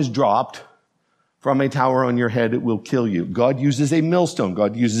if one is dropped from a tower on your head, it will kill you. God uses a millstone.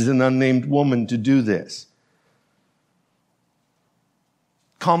 God uses an unnamed woman to do this.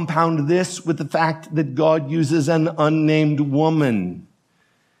 Compound this with the fact that God uses an unnamed woman.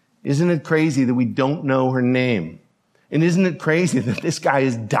 Isn't it crazy that we don't know her name? And isn't it crazy that this guy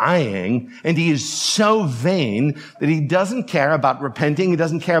is dying and he is so vain that he doesn't care about repenting. He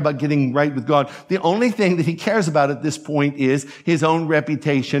doesn't care about getting right with God. The only thing that he cares about at this point is his own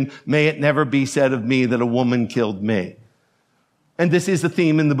reputation. May it never be said of me that a woman killed me. And this is the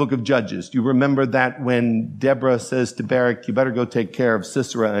theme in the book of Judges. Do you remember that when Deborah says to Barak, you better go take care of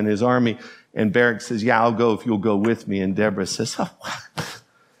Sisera and his army? And Barak says, yeah, I'll go if you'll go with me. And Deborah says, oh,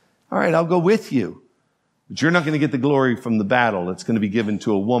 all right, I'll go with you. But you're not going to get the glory from the battle. It's going to be given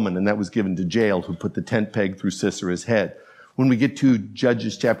to a woman, and that was given to Jael, who put the tent peg through Sisera's head. When we get to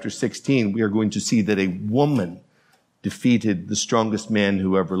Judges chapter 16, we are going to see that a woman defeated the strongest man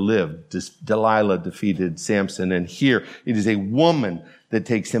who ever lived. Delilah defeated Samson, and here it is a woman that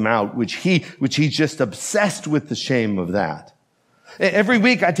takes him out, which he's just obsessed with the shame of that. Every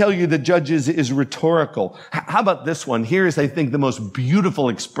week I tell you that Judges is rhetorical. How about this one? Here is, I think, the most beautiful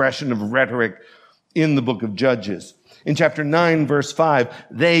expression of rhetoric in the book of Judges. In chapter 9, verse 5,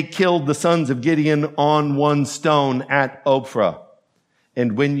 they killed the sons of Gideon on one stone at Ophrah.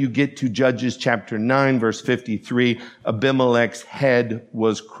 And when you get to Judges chapter 9, verse 53, Abimelech's head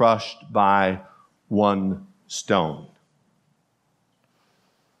was crushed by one stone.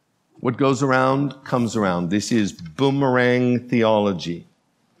 What goes around comes around. This is boomerang theology.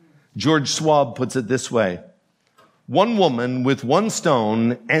 George Schwab puts it this way. One woman with one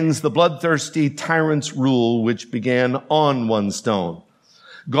stone ends the bloodthirsty tyrant's rule which began on one stone.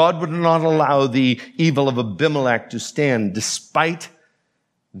 God would not allow the evil of Abimelech to stand despite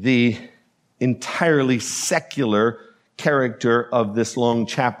the entirely secular character of this long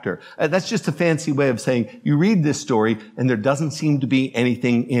chapter. That's just a fancy way of saying you read this story and there doesn't seem to be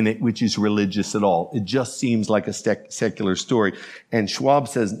anything in it which is religious at all. It just seems like a secular story. And Schwab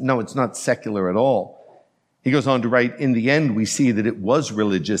says, no, it's not secular at all. He goes on to write, in the end, we see that it was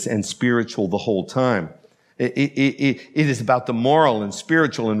religious and spiritual the whole time. It is about the moral and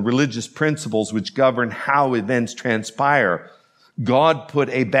spiritual and religious principles which govern how events transpire. God put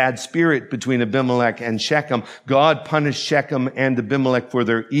a bad spirit between Abimelech and Shechem. God punished Shechem and Abimelech for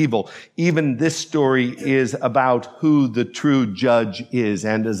their evil. Even this story is about who the true judge is.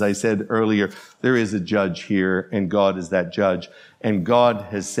 And as I said earlier, there is a judge here, and God is that judge. And God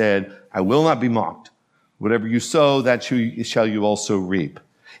has said, I will not be mocked. Whatever you sow, that shall you also reap.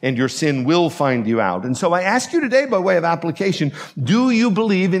 And your sin will find you out. And so I ask you today by way of application, do you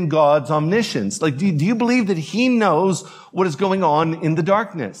believe in God's omniscience? Do you believe that he knows what is going on in the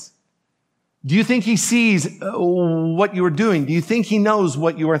darkness? Do you think he sees what you are doing? Do you think he knows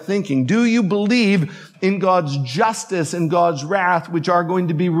what you are thinking? Do you believe in God's justice and God's wrath, which are going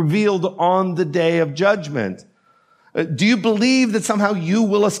to be revealed on the day of judgment? Do you believe that somehow you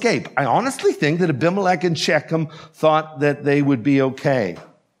will escape? I honestly think that Abimelech and Shechem thought that they would be okay.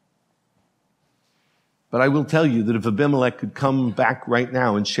 But I will tell you that if Abimelech could come back right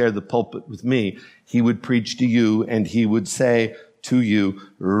now and share the pulpit with me, he would preach to you and he would say to you,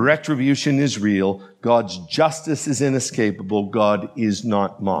 retribution is real. God's justice is inescapable. God is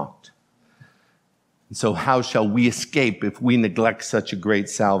not mocked. And so how shall we escape if we neglect such a great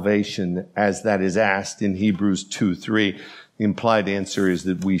salvation as that is asked in Hebrews 2:3? The implied answer is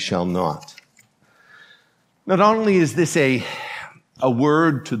that we shall not. Not only is this a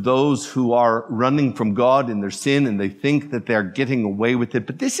word to those who are running from God in their sin and they think that they're getting away with it,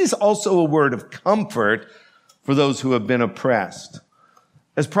 but this is also a word of comfort for those who have been oppressed.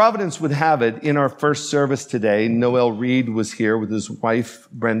 As Providence would have it, in our first service today, Noel Reed was here with his wife,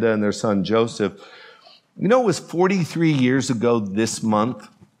 Brenda, and their son, Joseph. You know, it was 43 years ago this month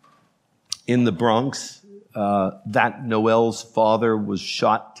in the Bronx that Noel's father was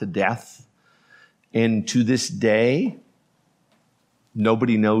shot to death. And to this day,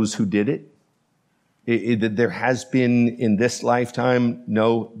 nobody knows who did it. There has been, in this lifetime,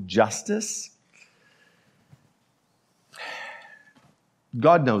 no justice.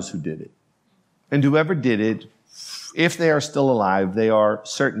 God knows who did it. And whoever did it, if they are still alive, they are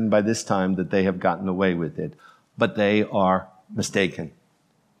certain by this time that they have gotten away with it. But they are mistaken.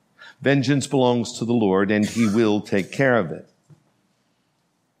 Vengeance belongs to the Lord, and he will take care of it.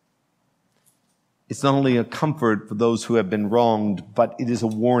 It's not only a comfort for those who have been wronged, but it is a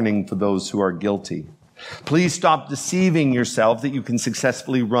warning for those who are guilty. Please stop deceiving yourself that you can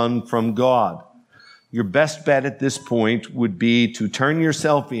successfully run from God. Your best bet at this point would be to turn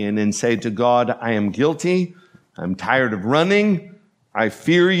yourself in and say to God, I am guilty. I'm tired of running. I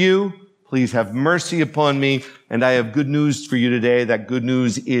fear you. Please have mercy upon me. And I have good news for you today. That good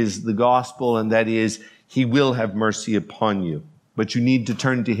news is the gospel, and that is he will have mercy upon you. But you need to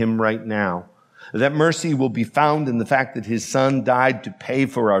turn to him right now. That mercy will be found in the fact that his son died to pay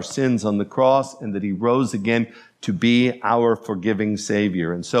for our sins on the cross and that he rose again to be our forgiving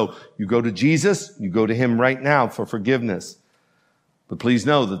Savior. And so you go to Jesus, you go to him right now for forgiveness. But please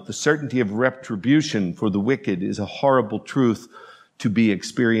know that the certainty of retribution for the wicked is a horrible truth to be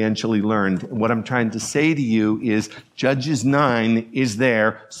experientially learned. And what I'm trying to say to you is Judges 9 is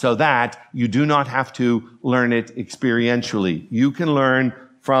there so that you do not have to learn it experientially. You can learn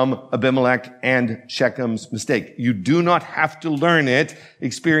from Abimelech and Shechem's mistake. You do not have to learn it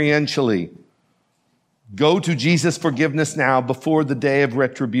experientially. Go to Jesus' forgiveness now before the day of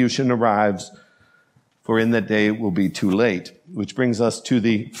retribution arrives, for in that day it will be too late. Which brings us to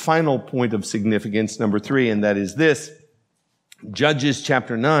the final point of significance, number 3, and that is this. Judges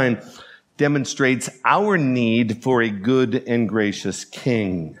chapter 9 demonstrates our need for a good and gracious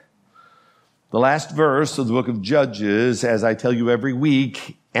king. The last verse of the book of Judges, as I tell you every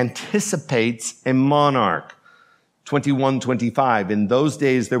week, anticipates a monarch. 21:25. In those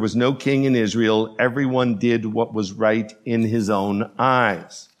days there was no king in Israel. Everyone did what was right in his own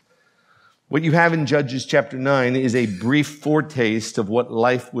eyes. What you have in Judges chapter 9 is a brief foretaste of what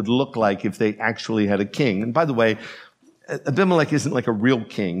life would look like if they actually had a king. And by the way, Abimelech isn't like a real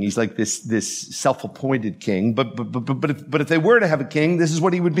king. He's like this self-appointed king. But if they were to have a king, this is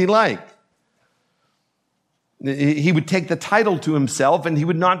what he would be like. He would take the title to himself, and he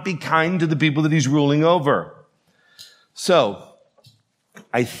would not be kind to the people that he's ruling over. So,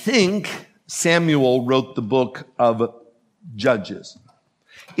 I think Samuel wrote the book of Judges.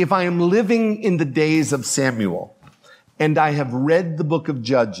 If I am living in the days of Samuel, and I have read the book of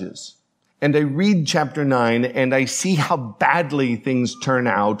Judges, and I read chapter 9, and I see how badly things turn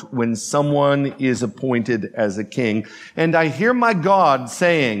out when someone is appointed as a king, and I hear my God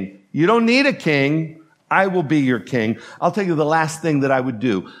saying, you don't need a king, I will be your king. I'll tell you the last thing that I would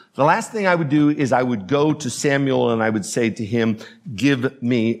do. The last thing I would do is I would go to Samuel and I would say to him, give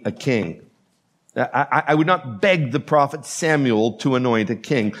me a king. I would not beg the prophet Samuel to anoint a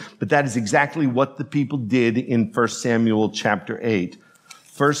king, but that is exactly what the people did in 1 Samuel chapter 8.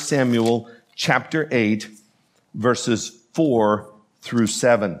 1 Samuel chapter 8, verses 4 through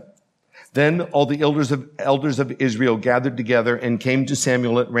 7. Then all the elders of Israel gathered together and came to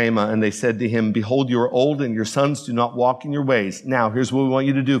Samuel at Ramah, and they said to him, behold, you are old, and your sons do not walk in your ways. Now, here's what we want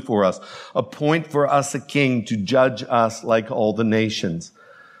you to do for us. Appoint for us a king to judge us like all the nations.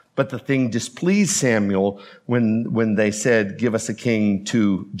 But the thing displeased Samuel when they said, give us a king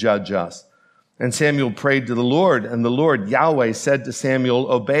to judge us. And Samuel prayed to the Lord, and the Lord, Yahweh, said to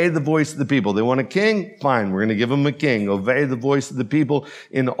Samuel, obey the voice of the people. They want a king? Fine, we're going to give them a king. Obey the voice of the people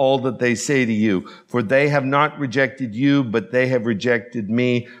in all that they say to you. For they have not rejected you, but they have rejected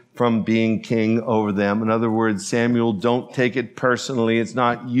me. from being king over them. In other words, Samuel, don't take it personally. It's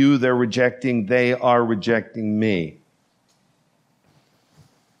not you they're rejecting. They are rejecting me.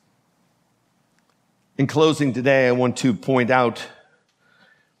 In closing today, I want to point out,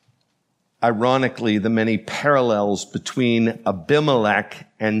 ironically, the many parallels between Abimelech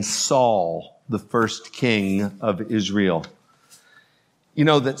and Saul, the first king of Israel. You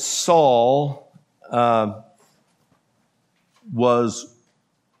know that Saul was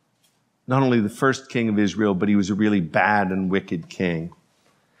not only the first king of Israel, but he was a really bad and wicked king.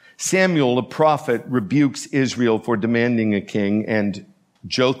 Samuel, a prophet, rebukes Israel for demanding a king, and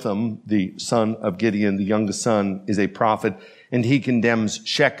Jotham, the son of Gideon, the youngest son, is a prophet, and he condemns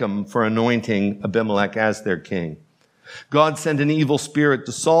Shechem for anointing Abimelech as their king. God sent an evil spirit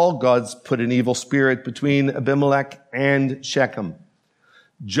to Saul. God's put an evil spirit between Abimelech and Shechem.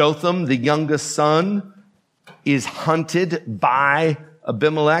 Jotham, the youngest son, is hunted by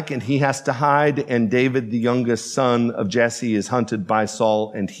Abimelech, and he has to hide. And David, the youngest son of Jesse, is hunted by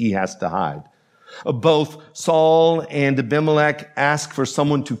Saul, and he has to hide. Both Saul and Abimelech ask for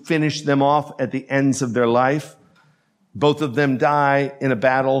someone to finish them off at the ends of their life. Both of them die in a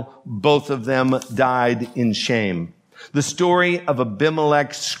battle. Both of them died in shame. The story of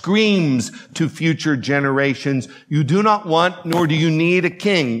Abimelech screams to future generations, you do not want nor do you need a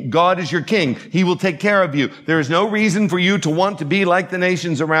king. God is your king. He will take care of you. There is no reason for you to want to be like the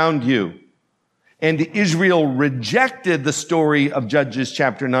nations around you. And Israel rejected the story of Judges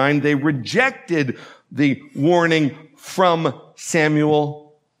chapter 9. They rejected the warning from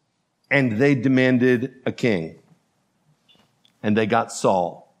Samuel, and they demanded a king. And they got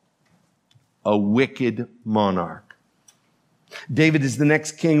Saul, a wicked monarch. David is the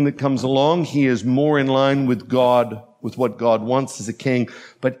next king that comes along. He is more in line with God, with what God wants as a king,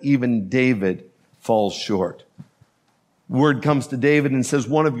 but even David falls short. Word comes to David and says,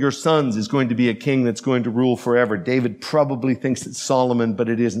 one of your sons is going to be a king that's going to rule forever. David probably thinks it's Solomon, but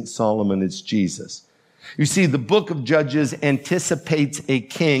it isn't Solomon, it's Jesus. You see, the book of Judges anticipates a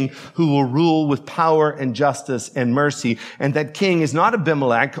king who will rule with power and justice and mercy. And that king is not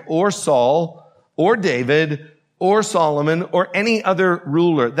Abimelech or Saul or David or Solomon or any other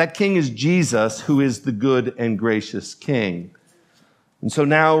ruler. That king is Jesus, who is the good and gracious king. And so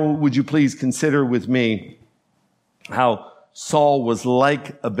now, would you please consider with me how Saul was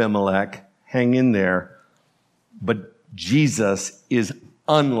like Abimelech, hang in there, but Jesus is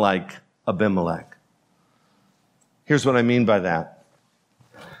unlike Abimelech. Here's what I mean by that.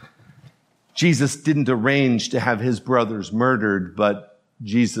 Jesus didn't arrange to have his brothers murdered, but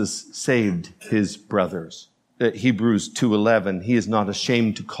Jesus saved his brothers. Hebrews 2:11, he is not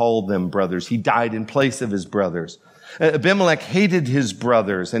ashamed to call them brothers. He died in place of his brothers. Abimelech hated his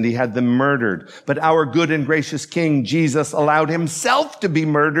brothers and he had them murdered. But our good and gracious King Jesus allowed himself to be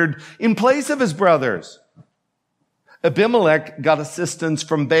murdered in place of his brothers. Abimelech got assistance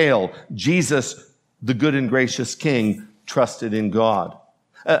from Baal. Jesus, the good and gracious King, trusted in God.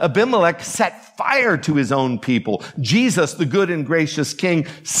 Abimelech set fire to his own people. Jesus, the good and gracious King,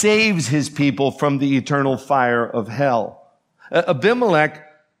 saves his people from the eternal fire of hell. Abimelech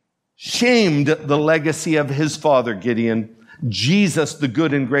shamed the legacy of his father Gideon. Jesus, the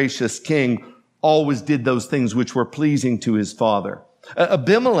good and gracious King, always did those things which were pleasing to his father.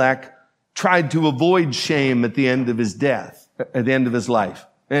 Abimelech tried to avoid shame at the end of his death, at the end of his life.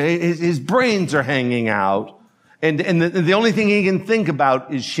 His brains are hanging out, and the only thing he can think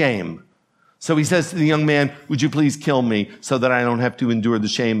about is shame. So he says to the young man, would you please kill me so that I don't have to endure the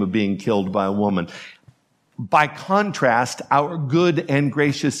shame of being killed by a woman? By contrast, our good and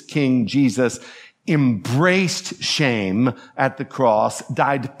gracious King Jesus embraced shame at the cross,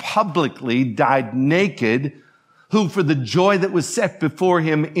 died publicly, died naked, who for the joy that was set before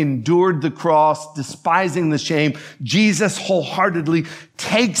him endured the cross, despising the shame. Jesus wholeheartedly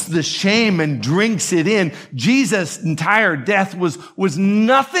takes the shame and drinks it in. Jesus' entire death was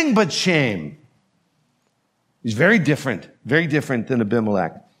nothing but shame. He's very different than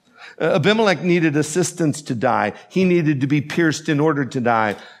Abimelech. Abimelech needed assistance to die. He needed to be pierced in order to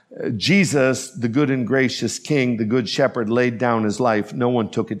die. Jesus, the good and gracious King, the good shepherd, laid down his life. No one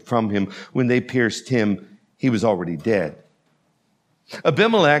took it from him. When they pierced him, he was already dead.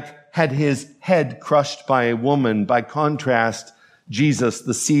 Abimelech had his head crushed by a woman. By contrast, Jesus,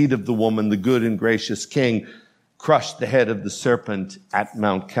 the seed of the woman, the good and gracious King, crushed the head of the serpent at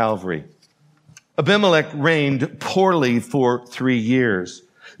Mount Calvary. Abimelech reigned poorly for 3 years.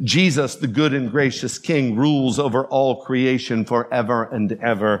 Jesus, the good and gracious King, rules over all creation forever and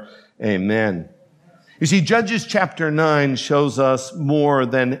ever. Amen. You see, Judges chapter 9 shows us more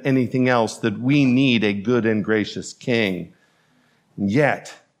than anything else that we need a good and gracious King. And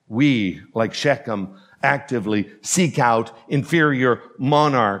yet, we, like Shechem, actively seek out inferior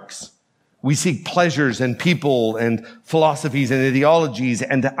monarchs. We seek pleasures and people and philosophies and ideologies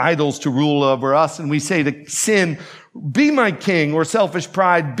and idols to rule over us. And we say to sin, be my king, or selfish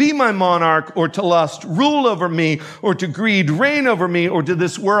pride, be my monarch, or to lust, rule over me, or to greed, reign over me, or to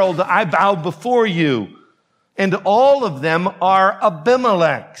this world, I bow before you. And all of them are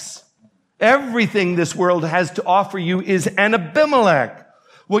Abimelechs. Everything this world has to offer you is an Abimelech.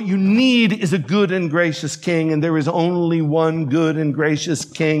 What you need is a good and gracious king, and there is only one good and gracious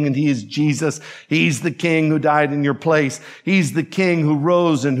king, and he is Jesus. He's the king who died in your place. He's the king who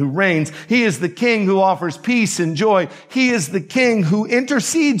rose and who reigns. He is the king who offers peace and joy. He is the king who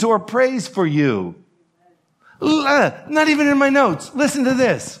intercedes or prays for you. Not even in my notes. Listen to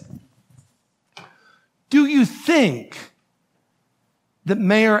this. Do you think that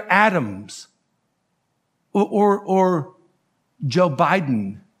Mayor Adams or Joe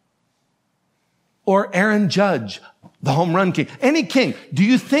Biden or Aaron Judge, the home run king, any king, do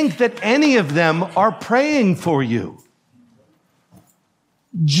you think that any of them are praying for you?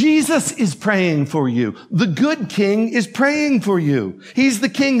 Jesus is praying for you. The good king is praying for you. He's the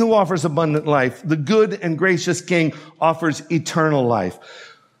king who offers abundant life. The good and gracious king offers eternal life.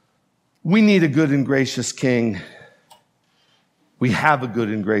 We need a good and gracious king. We have a good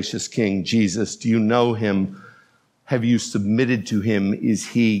and gracious king, Jesus. Do you know him? Have you submitted to him? Is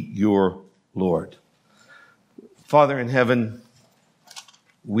he your Lord? Father in heaven,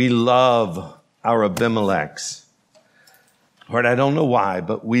 we love our Abimelechs. Lord, I don't know why,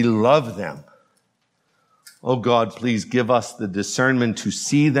 but we love them. Oh God, please give us the discernment to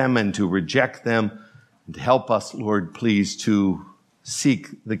see them and to reject them, and help us, Lord, please, to seek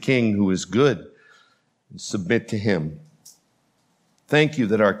the King who is good and submit to him. Thank you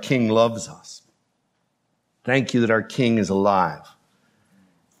that our King loves us. Thank you that our King is alive.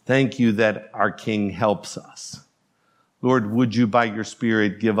 Thank you that our King helps us. Lord, would you by your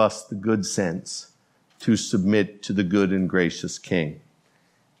Spirit give us the good sense to submit to the good and gracious King?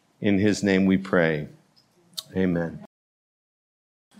 In his name we pray. Amen.